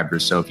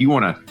subscribers. So if you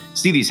want to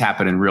see these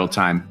happen in real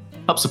time,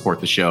 help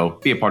support the show,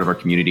 be a part of our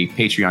community,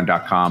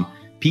 patreon.com,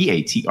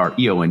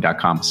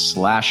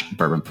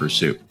 patreon.com/Bourbon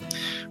Pursuit.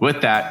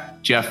 With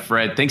that, Jeff,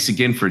 Fred, thanks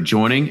again for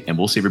joining, and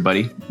we'll see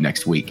everybody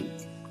next week.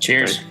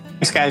 Cheers.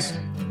 Thanks, guys.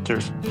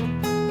 Cheers.